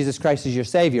accepted Jesus Christ as your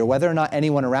Savior, whether or not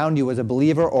anyone around you was a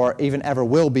believer or even ever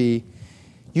will be,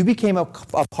 you became a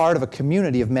part of a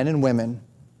community of men and women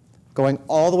going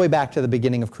all the way back to the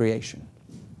beginning of creation.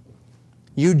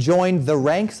 You joined the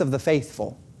ranks of the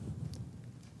faithful.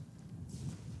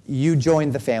 You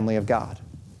joined the family of God.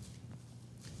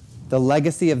 The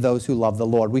legacy of those who love the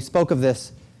Lord. We spoke of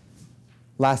this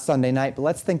last Sunday night, but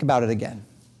let's think about it again.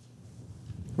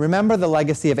 Remember the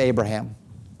legacy of Abraham,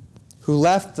 who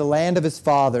left the land of his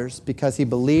fathers because he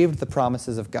believed the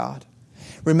promises of God.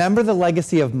 Remember the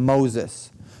legacy of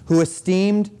Moses, who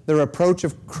esteemed the reproach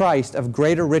of Christ of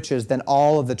greater riches than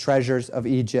all of the treasures of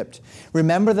Egypt.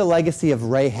 Remember the legacy of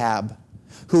Rahab,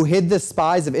 who hid the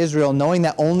spies of Israel, knowing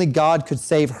that only God could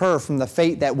save her from the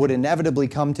fate that would inevitably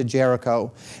come to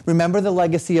Jericho. Remember the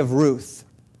legacy of Ruth,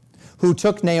 who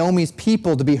took Naomi's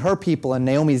people to be her people and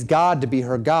Naomi's God to be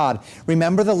her God.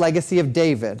 Remember the legacy of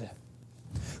David,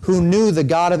 who knew the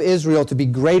God of Israel to be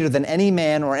greater than any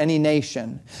man or any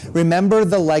nation. Remember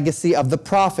the legacy of the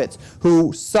prophets,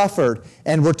 who suffered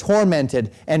and were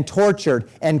tormented and tortured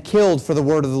and killed for the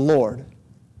word of the Lord.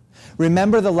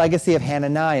 Remember the legacy of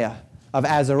Hananiah, of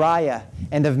Azariah,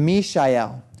 and of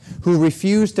Mishael, who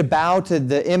refused to bow to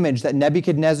the image that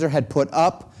Nebuchadnezzar had put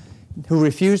up, who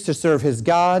refused to serve his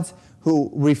gods,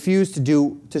 who refused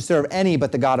to serve any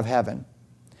but the God of heaven.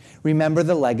 Remember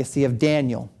the legacy of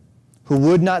Daniel, who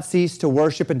would not cease to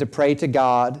worship and to pray to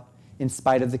God in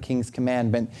spite of the king's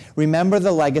commandment. Remember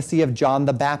the legacy of John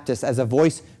the Baptist as a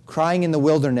voice crying in the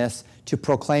wilderness to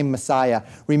proclaim Messiah.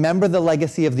 Remember the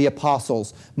legacy of the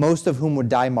apostles, most of whom would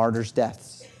die martyrs'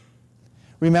 deaths.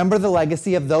 Remember the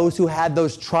legacy of those who had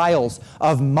those trials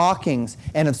of mockings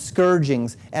and of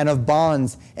scourgings and of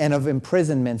bonds and of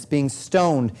imprisonments, being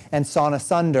stoned and sawn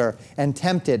asunder and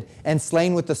tempted and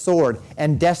slain with the sword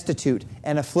and destitute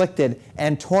and afflicted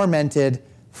and tormented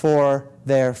for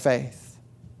their faith.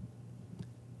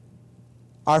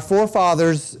 Our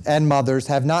forefathers and mothers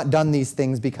have not done these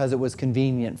things because it was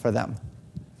convenient for them.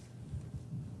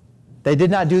 They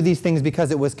did not do these things because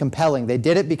it was compelling. They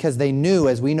did it because they knew,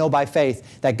 as we know by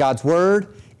faith, that God's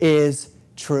word is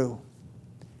true.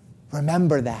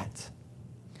 Remember that.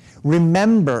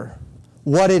 Remember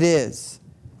what it is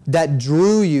that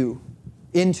drew you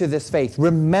into this faith.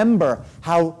 Remember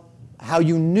how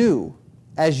you knew,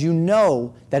 as you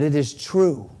know, that it is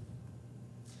true.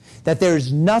 That there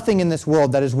is nothing in this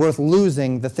world that is worth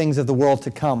losing the things of the world to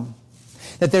come.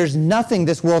 That there's nothing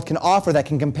this world can offer that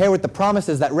can compare with the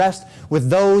promises that rest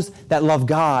with those that love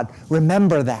God.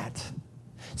 Remember that.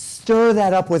 Stir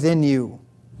that up within you.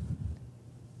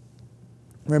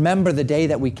 Remember the day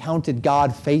that we counted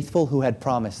God faithful who had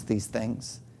promised these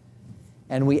things.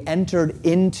 And we entered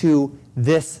into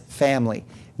this family.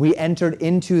 We entered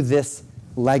into this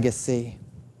legacy.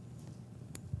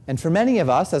 And for many of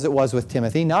us, as it was with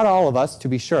Timothy, not all of us to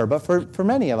be sure, but for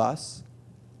many of us,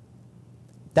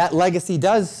 that legacy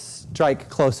does strike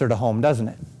closer to home, doesn't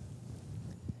it?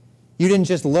 You didn't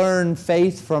just learn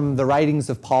faith from the writings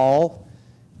of Paul,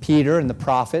 Peter, and the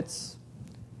prophets.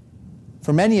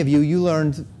 For many of you, you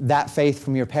learned that faith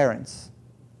from your parents,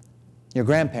 your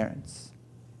grandparents.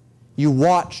 You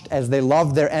watched as they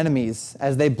loved their enemies,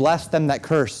 as they blessed them that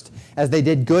cursed, as they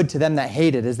did good to them that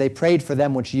hated, as they prayed for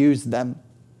them which used them.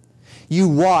 You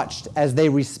watched as they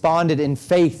responded in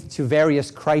faith to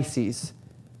various crises,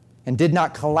 and did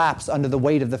not collapse under the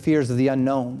weight of the fears of the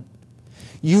unknown.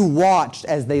 You watched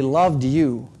as they loved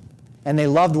you, and they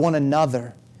loved one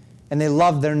another, and they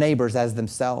loved their neighbors as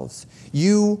themselves.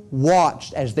 You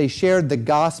watched as they shared the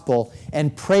gospel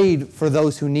and prayed for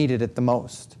those who needed it the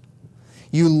most.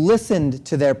 You listened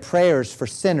to their prayers for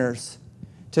sinners,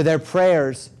 to their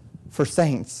prayers for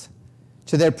saints,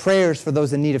 to their prayers for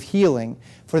those in need of healing,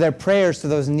 for their prayers to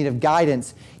those in need of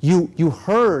guidance. You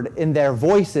heard in their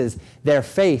voices their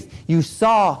faith. You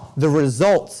saw the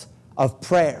results of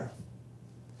prayer.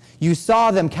 You saw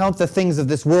them count the things of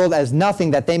this world as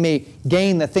nothing, that they may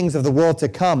gain the things of the world to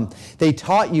come. They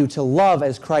taught you to love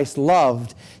as Christ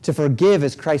loved, to forgive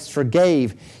as Christ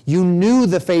forgave. You knew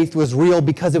the faith was real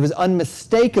because it was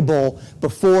unmistakable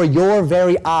before your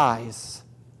very eyes.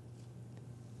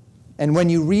 And when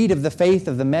you read of the faith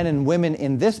of the men and women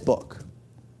in this book,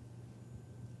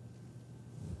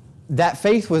 that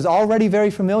faith was already very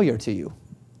familiar to you.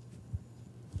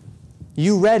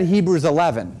 You read Hebrews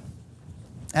 11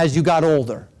 as you got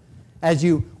older, as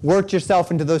you worked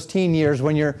yourself into those teen years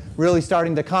when you're really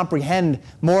starting to comprehend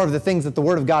more of the things that the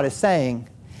Word of God is saying.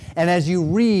 And as you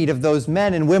read of those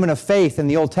men and women of faith in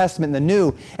the Old Testament and the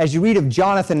New, as you read of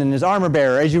Jonathan and his armor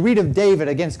bearer, as you read of David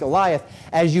against Goliath,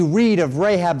 as you read of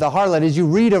Rahab the harlot, as you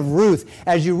read of Ruth,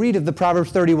 as you read of the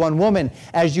Proverbs 31 woman,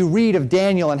 as you read of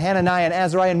Daniel and Hananiah and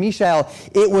Azariah and Mishael,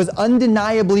 it was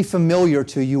undeniably familiar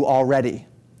to you already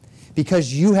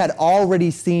because you had already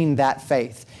seen that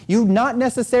faith. You not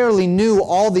necessarily knew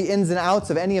all the ins and outs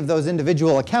of any of those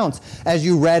individual accounts as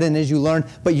you read and as you learned,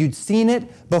 but you'd seen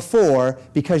it before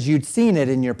because you'd seen it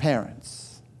in your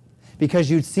parents, because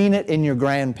you'd seen it in your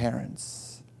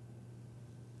grandparents.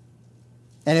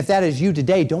 And if that is you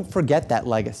today, don't forget that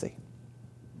legacy.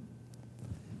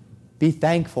 Be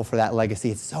thankful for that legacy.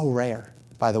 It's so rare,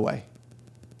 by the way.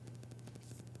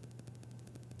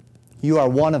 You are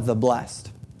one of the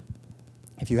blessed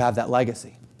if you have that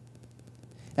legacy.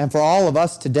 And for all of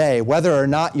us today, whether or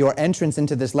not your entrance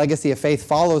into this legacy of faith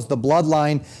follows the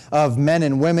bloodline of men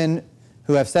and women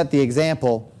who have set the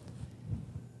example,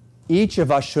 each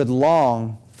of us should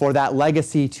long for that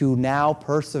legacy to now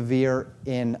persevere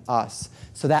in us,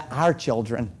 so that our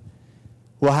children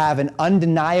will have an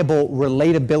undeniable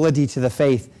relatability to the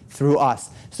faith through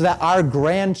us, so that our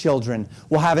grandchildren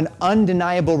will have an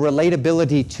undeniable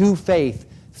relatability to faith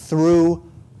through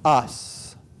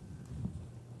us,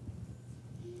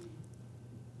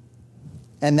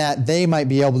 and that they might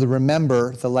be able to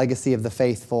remember the legacy of the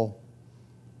faithful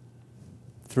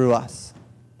through us.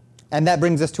 And that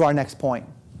brings us to our next point.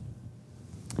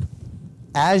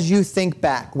 As you think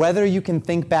back, whether you can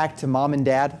think back to mom and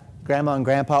dad, grandma and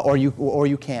grandpa, or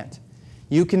you can't,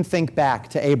 you can think back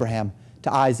to Abraham,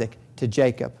 to Isaac, to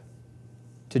Jacob,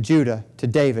 to Judah, to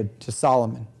David, to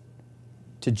Solomon,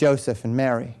 to Joseph and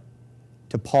Mary,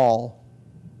 to Paul,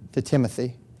 to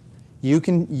Timothy. You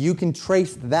can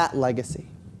trace that legacy,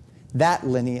 that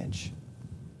lineage,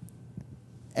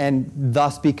 and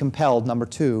thus be compelled, number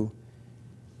two,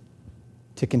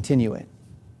 to continue it.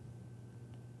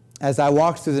 As I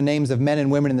walked through the names of men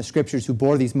and women in the Scriptures who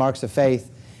bore these marks of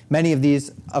faith, many of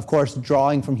these, of course,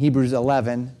 drawing from Hebrews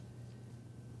 11,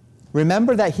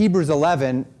 remember that Hebrews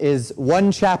 11 is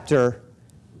one chapter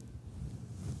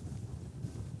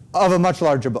of a much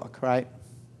larger book, right?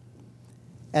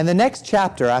 And the next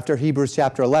chapter after Hebrews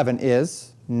chapter 11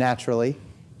 is, naturally,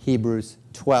 Hebrews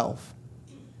 12.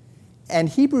 And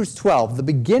Hebrews 12, the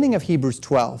beginning of Hebrews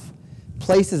 12,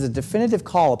 places a definitive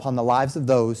call upon the lives of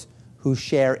those who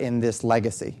share in this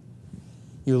legacy.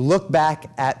 You look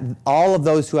back at all of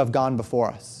those who have gone before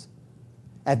us,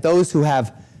 at those who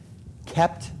have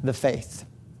kept the faith.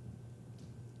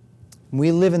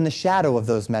 We live in the shadow of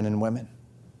those men and women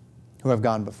who have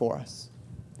gone before us.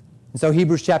 And so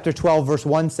Hebrews chapter 12, verse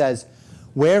 1 says,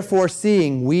 "Wherefore,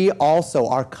 seeing we also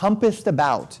are compassed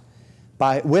about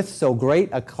with so great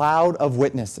a cloud of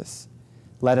witnesses,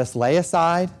 let us lay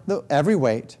aside every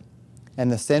weight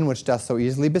and the sin which doth so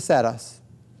easily beset us,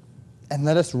 and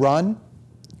let us run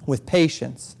with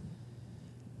patience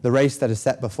the race that is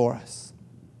set before us."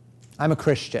 I'm a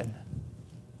Christian.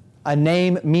 A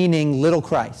name meaning little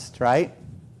Christ, right?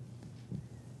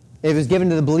 It was given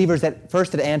to the believers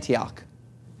first at Antioch,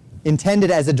 intended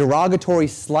as a derogatory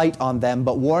slight on them,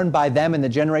 but worn by them in the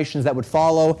generations that would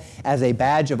follow as a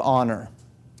badge of honor.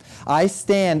 I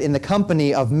stand in the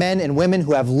company of men and women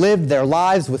who have lived their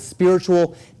lives with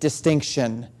spiritual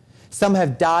distinction. Some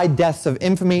have died deaths of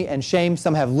infamy and shame.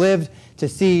 Some have lived to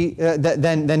see,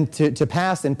 to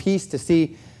pass in peace to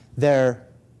see their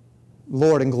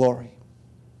Lord in glory.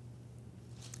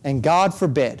 And God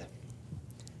forbid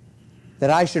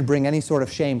that I should bring any sort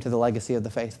of shame to the legacy of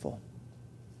the faithful.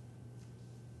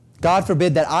 God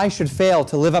forbid that I should fail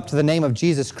to live up to the name of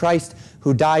Jesus Christ,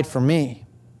 who died for me,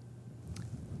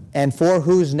 and for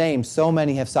whose name so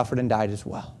many have suffered and died as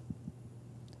well.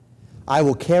 I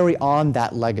will carry on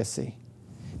that legacy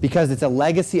because it's a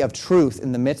legacy of truth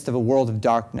in the midst of a world of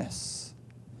darkness.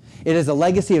 It is a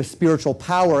legacy of spiritual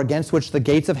power against which the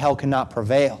gates of hell cannot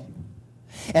prevail.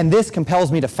 And this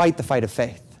compels me to fight the fight of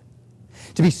faith,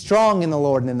 to be strong in the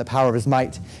Lord and in the power of His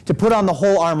might, to put on the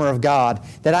whole armor of God,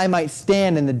 that I might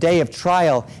stand in the day of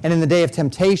trial and in the day of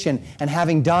temptation, and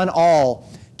having done all,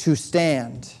 to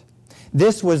stand.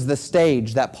 This was the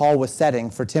stage that Paul was setting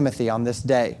for Timothy on this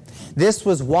day. This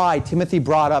was why Timothy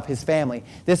brought up his family.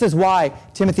 This is why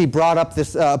Timothy brought up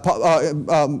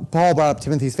Paul brought up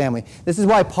Timothy's family. This is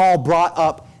why Paul brought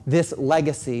up this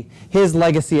legacy, his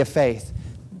legacy of faith,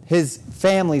 his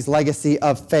family's legacy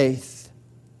of faith,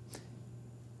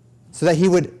 so that he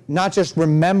would not just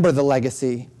remember the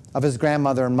legacy of his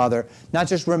grandmother and mother, not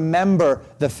just remember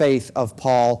the faith of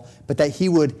Paul, but that he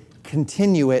would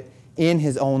continue it in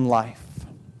his own life.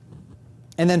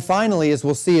 And then finally, as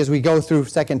we'll see as we go through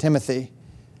 2 Timothy,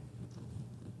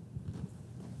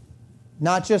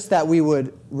 not just that we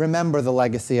would remember the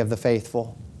legacy of the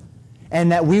faithful,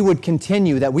 and that we would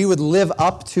continue, that we would live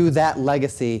up to that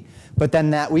legacy, but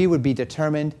then that we would be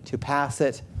determined to pass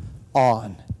it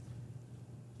on,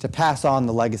 to pass on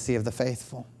the legacy of the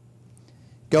faithful.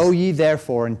 "Go ye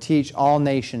therefore and teach all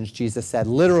nations," Jesus said.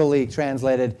 Literally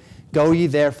translated, "Go ye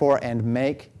therefore and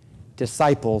make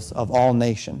disciples of all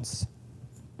nations,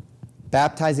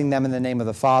 baptizing them in the name of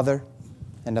the Father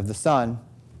and of the Son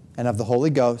and of the Holy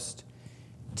Ghost,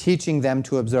 teaching them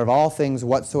to observe all things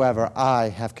whatsoever I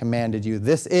have commanded you."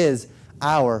 This is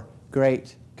our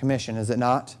great commission, is it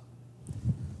not?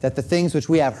 that the things which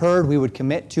we have heard we would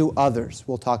commit to others.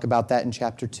 We'll talk about that in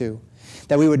chapter 2.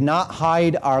 That we would not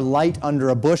hide our light under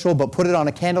a bushel, but put it on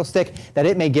a candlestick, that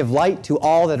it may give light to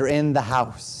all that are in the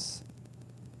house.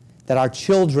 That our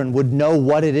children would know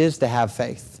what it is to have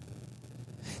faith.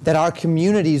 That our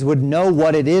communities would know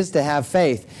what it is to have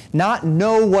faith. Not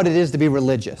know what it is to be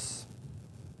religious.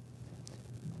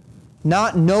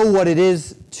 Not know what it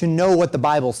is to know what the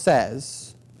Bible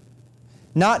says.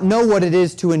 Not know what it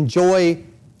is to enjoy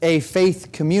a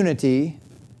faith community,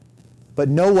 but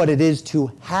know what it is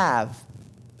to have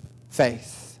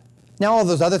faith. Now, all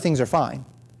those other things are fine.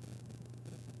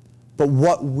 But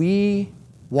what we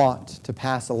want to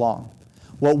pass along,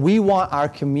 what we want our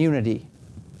community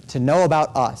to know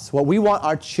about us, what we want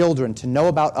our children to know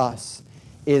about us,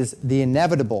 is the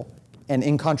inevitable and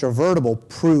incontrovertible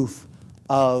proof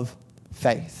of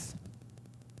faith.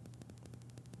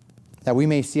 That we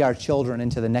may see our children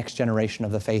into the next generation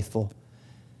of the faithful,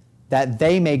 that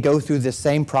they may go through this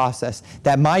same process,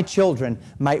 that my children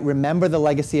might remember the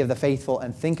legacy of the faithful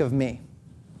and think of me,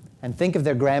 and think of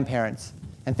their grandparents,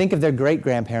 and think of their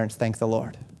great-grandparents, thank the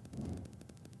Lord.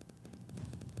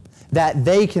 That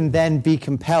they can then be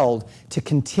compelled to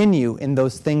continue in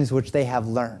those things which they have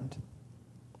learned.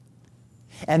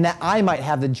 And that I might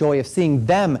have the joy of seeing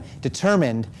them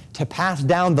determined to pass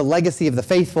down the legacy of the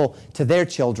faithful to their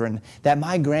children, that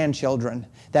my grandchildren,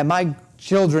 that my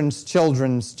children's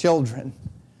children's children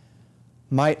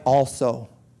might also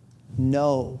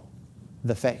know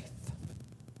the faith.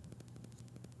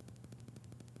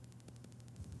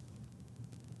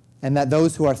 And that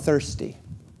those who are thirsty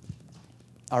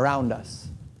around us,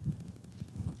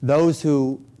 those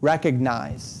who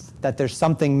recognize that there's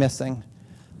something missing,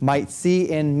 might see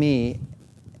in me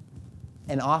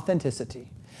an authenticity,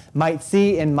 might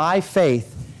see in my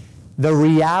faith the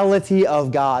reality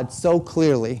of God so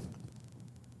clearly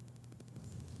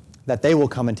that they will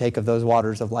come and take of those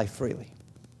waters of life freely.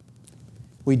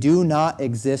 We do not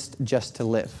exist just to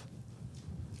live.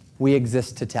 We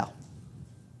exist to tell.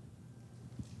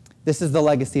 This is the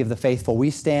legacy of the faithful.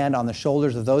 We stand on the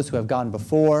shoulders of those who have gone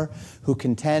before, who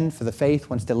contend for the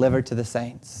faith once delivered to the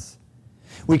saints.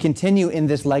 We continue in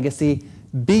this legacy,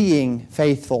 being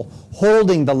faithful,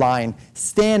 holding the line,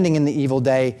 standing in the evil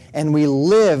day, and we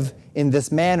live in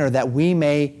this manner that we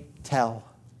may tell.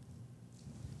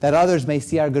 That others may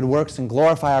see our good works and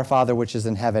glorify our Father which is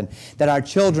in heaven. That our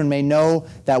children may know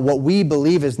that what we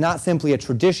believe is not simply a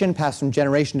tradition passed from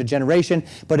generation to generation,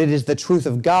 but it is the truth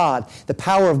of God, the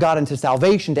power of God unto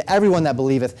salvation to everyone that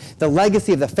believeth. The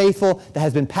legacy of the faithful that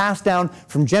has been passed down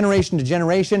from generation to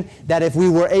generation, that if we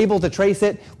were able to trace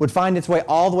it, would find its way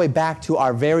all the way back to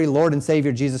our very Lord and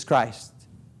Savior, Jesus Christ.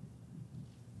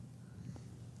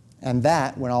 And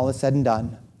that, when all is said and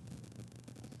done,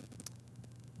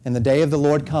 and the day of the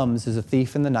Lord comes as a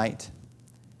thief in the night,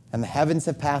 and the heavens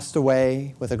have passed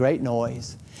away with a great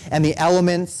noise, and the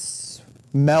elements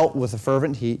melt with a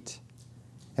fervent heat,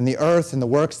 and the earth and the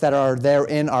works that are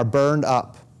therein are burned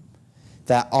up,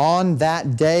 that on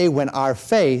that day when our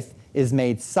faith is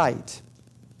made sight,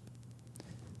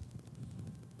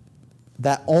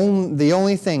 that the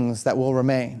only things that will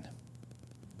remain,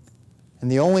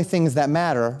 and the only things that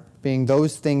matter being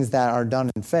those things that are done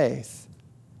in faith,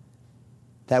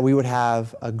 that we would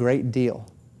have a great deal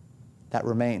that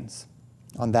remains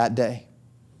on that day.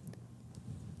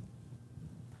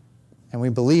 And we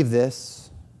believe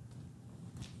this,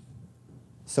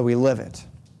 so we live it.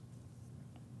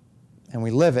 And we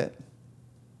live it,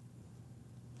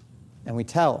 and we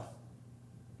tell,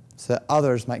 so that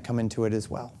others might come into it as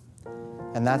well.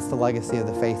 And that's the legacy of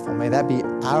the faithful. May that be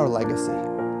our legacy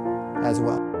as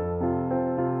well.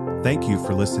 Thank you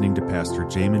for listening to Pastor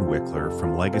Jamin Wickler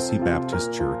from Legacy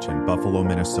Baptist Church in Buffalo,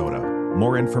 Minnesota.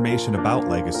 More information about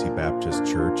Legacy Baptist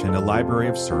Church and a library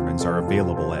of sermons are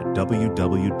available at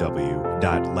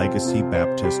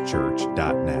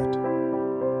www.legacybaptistchurch.net.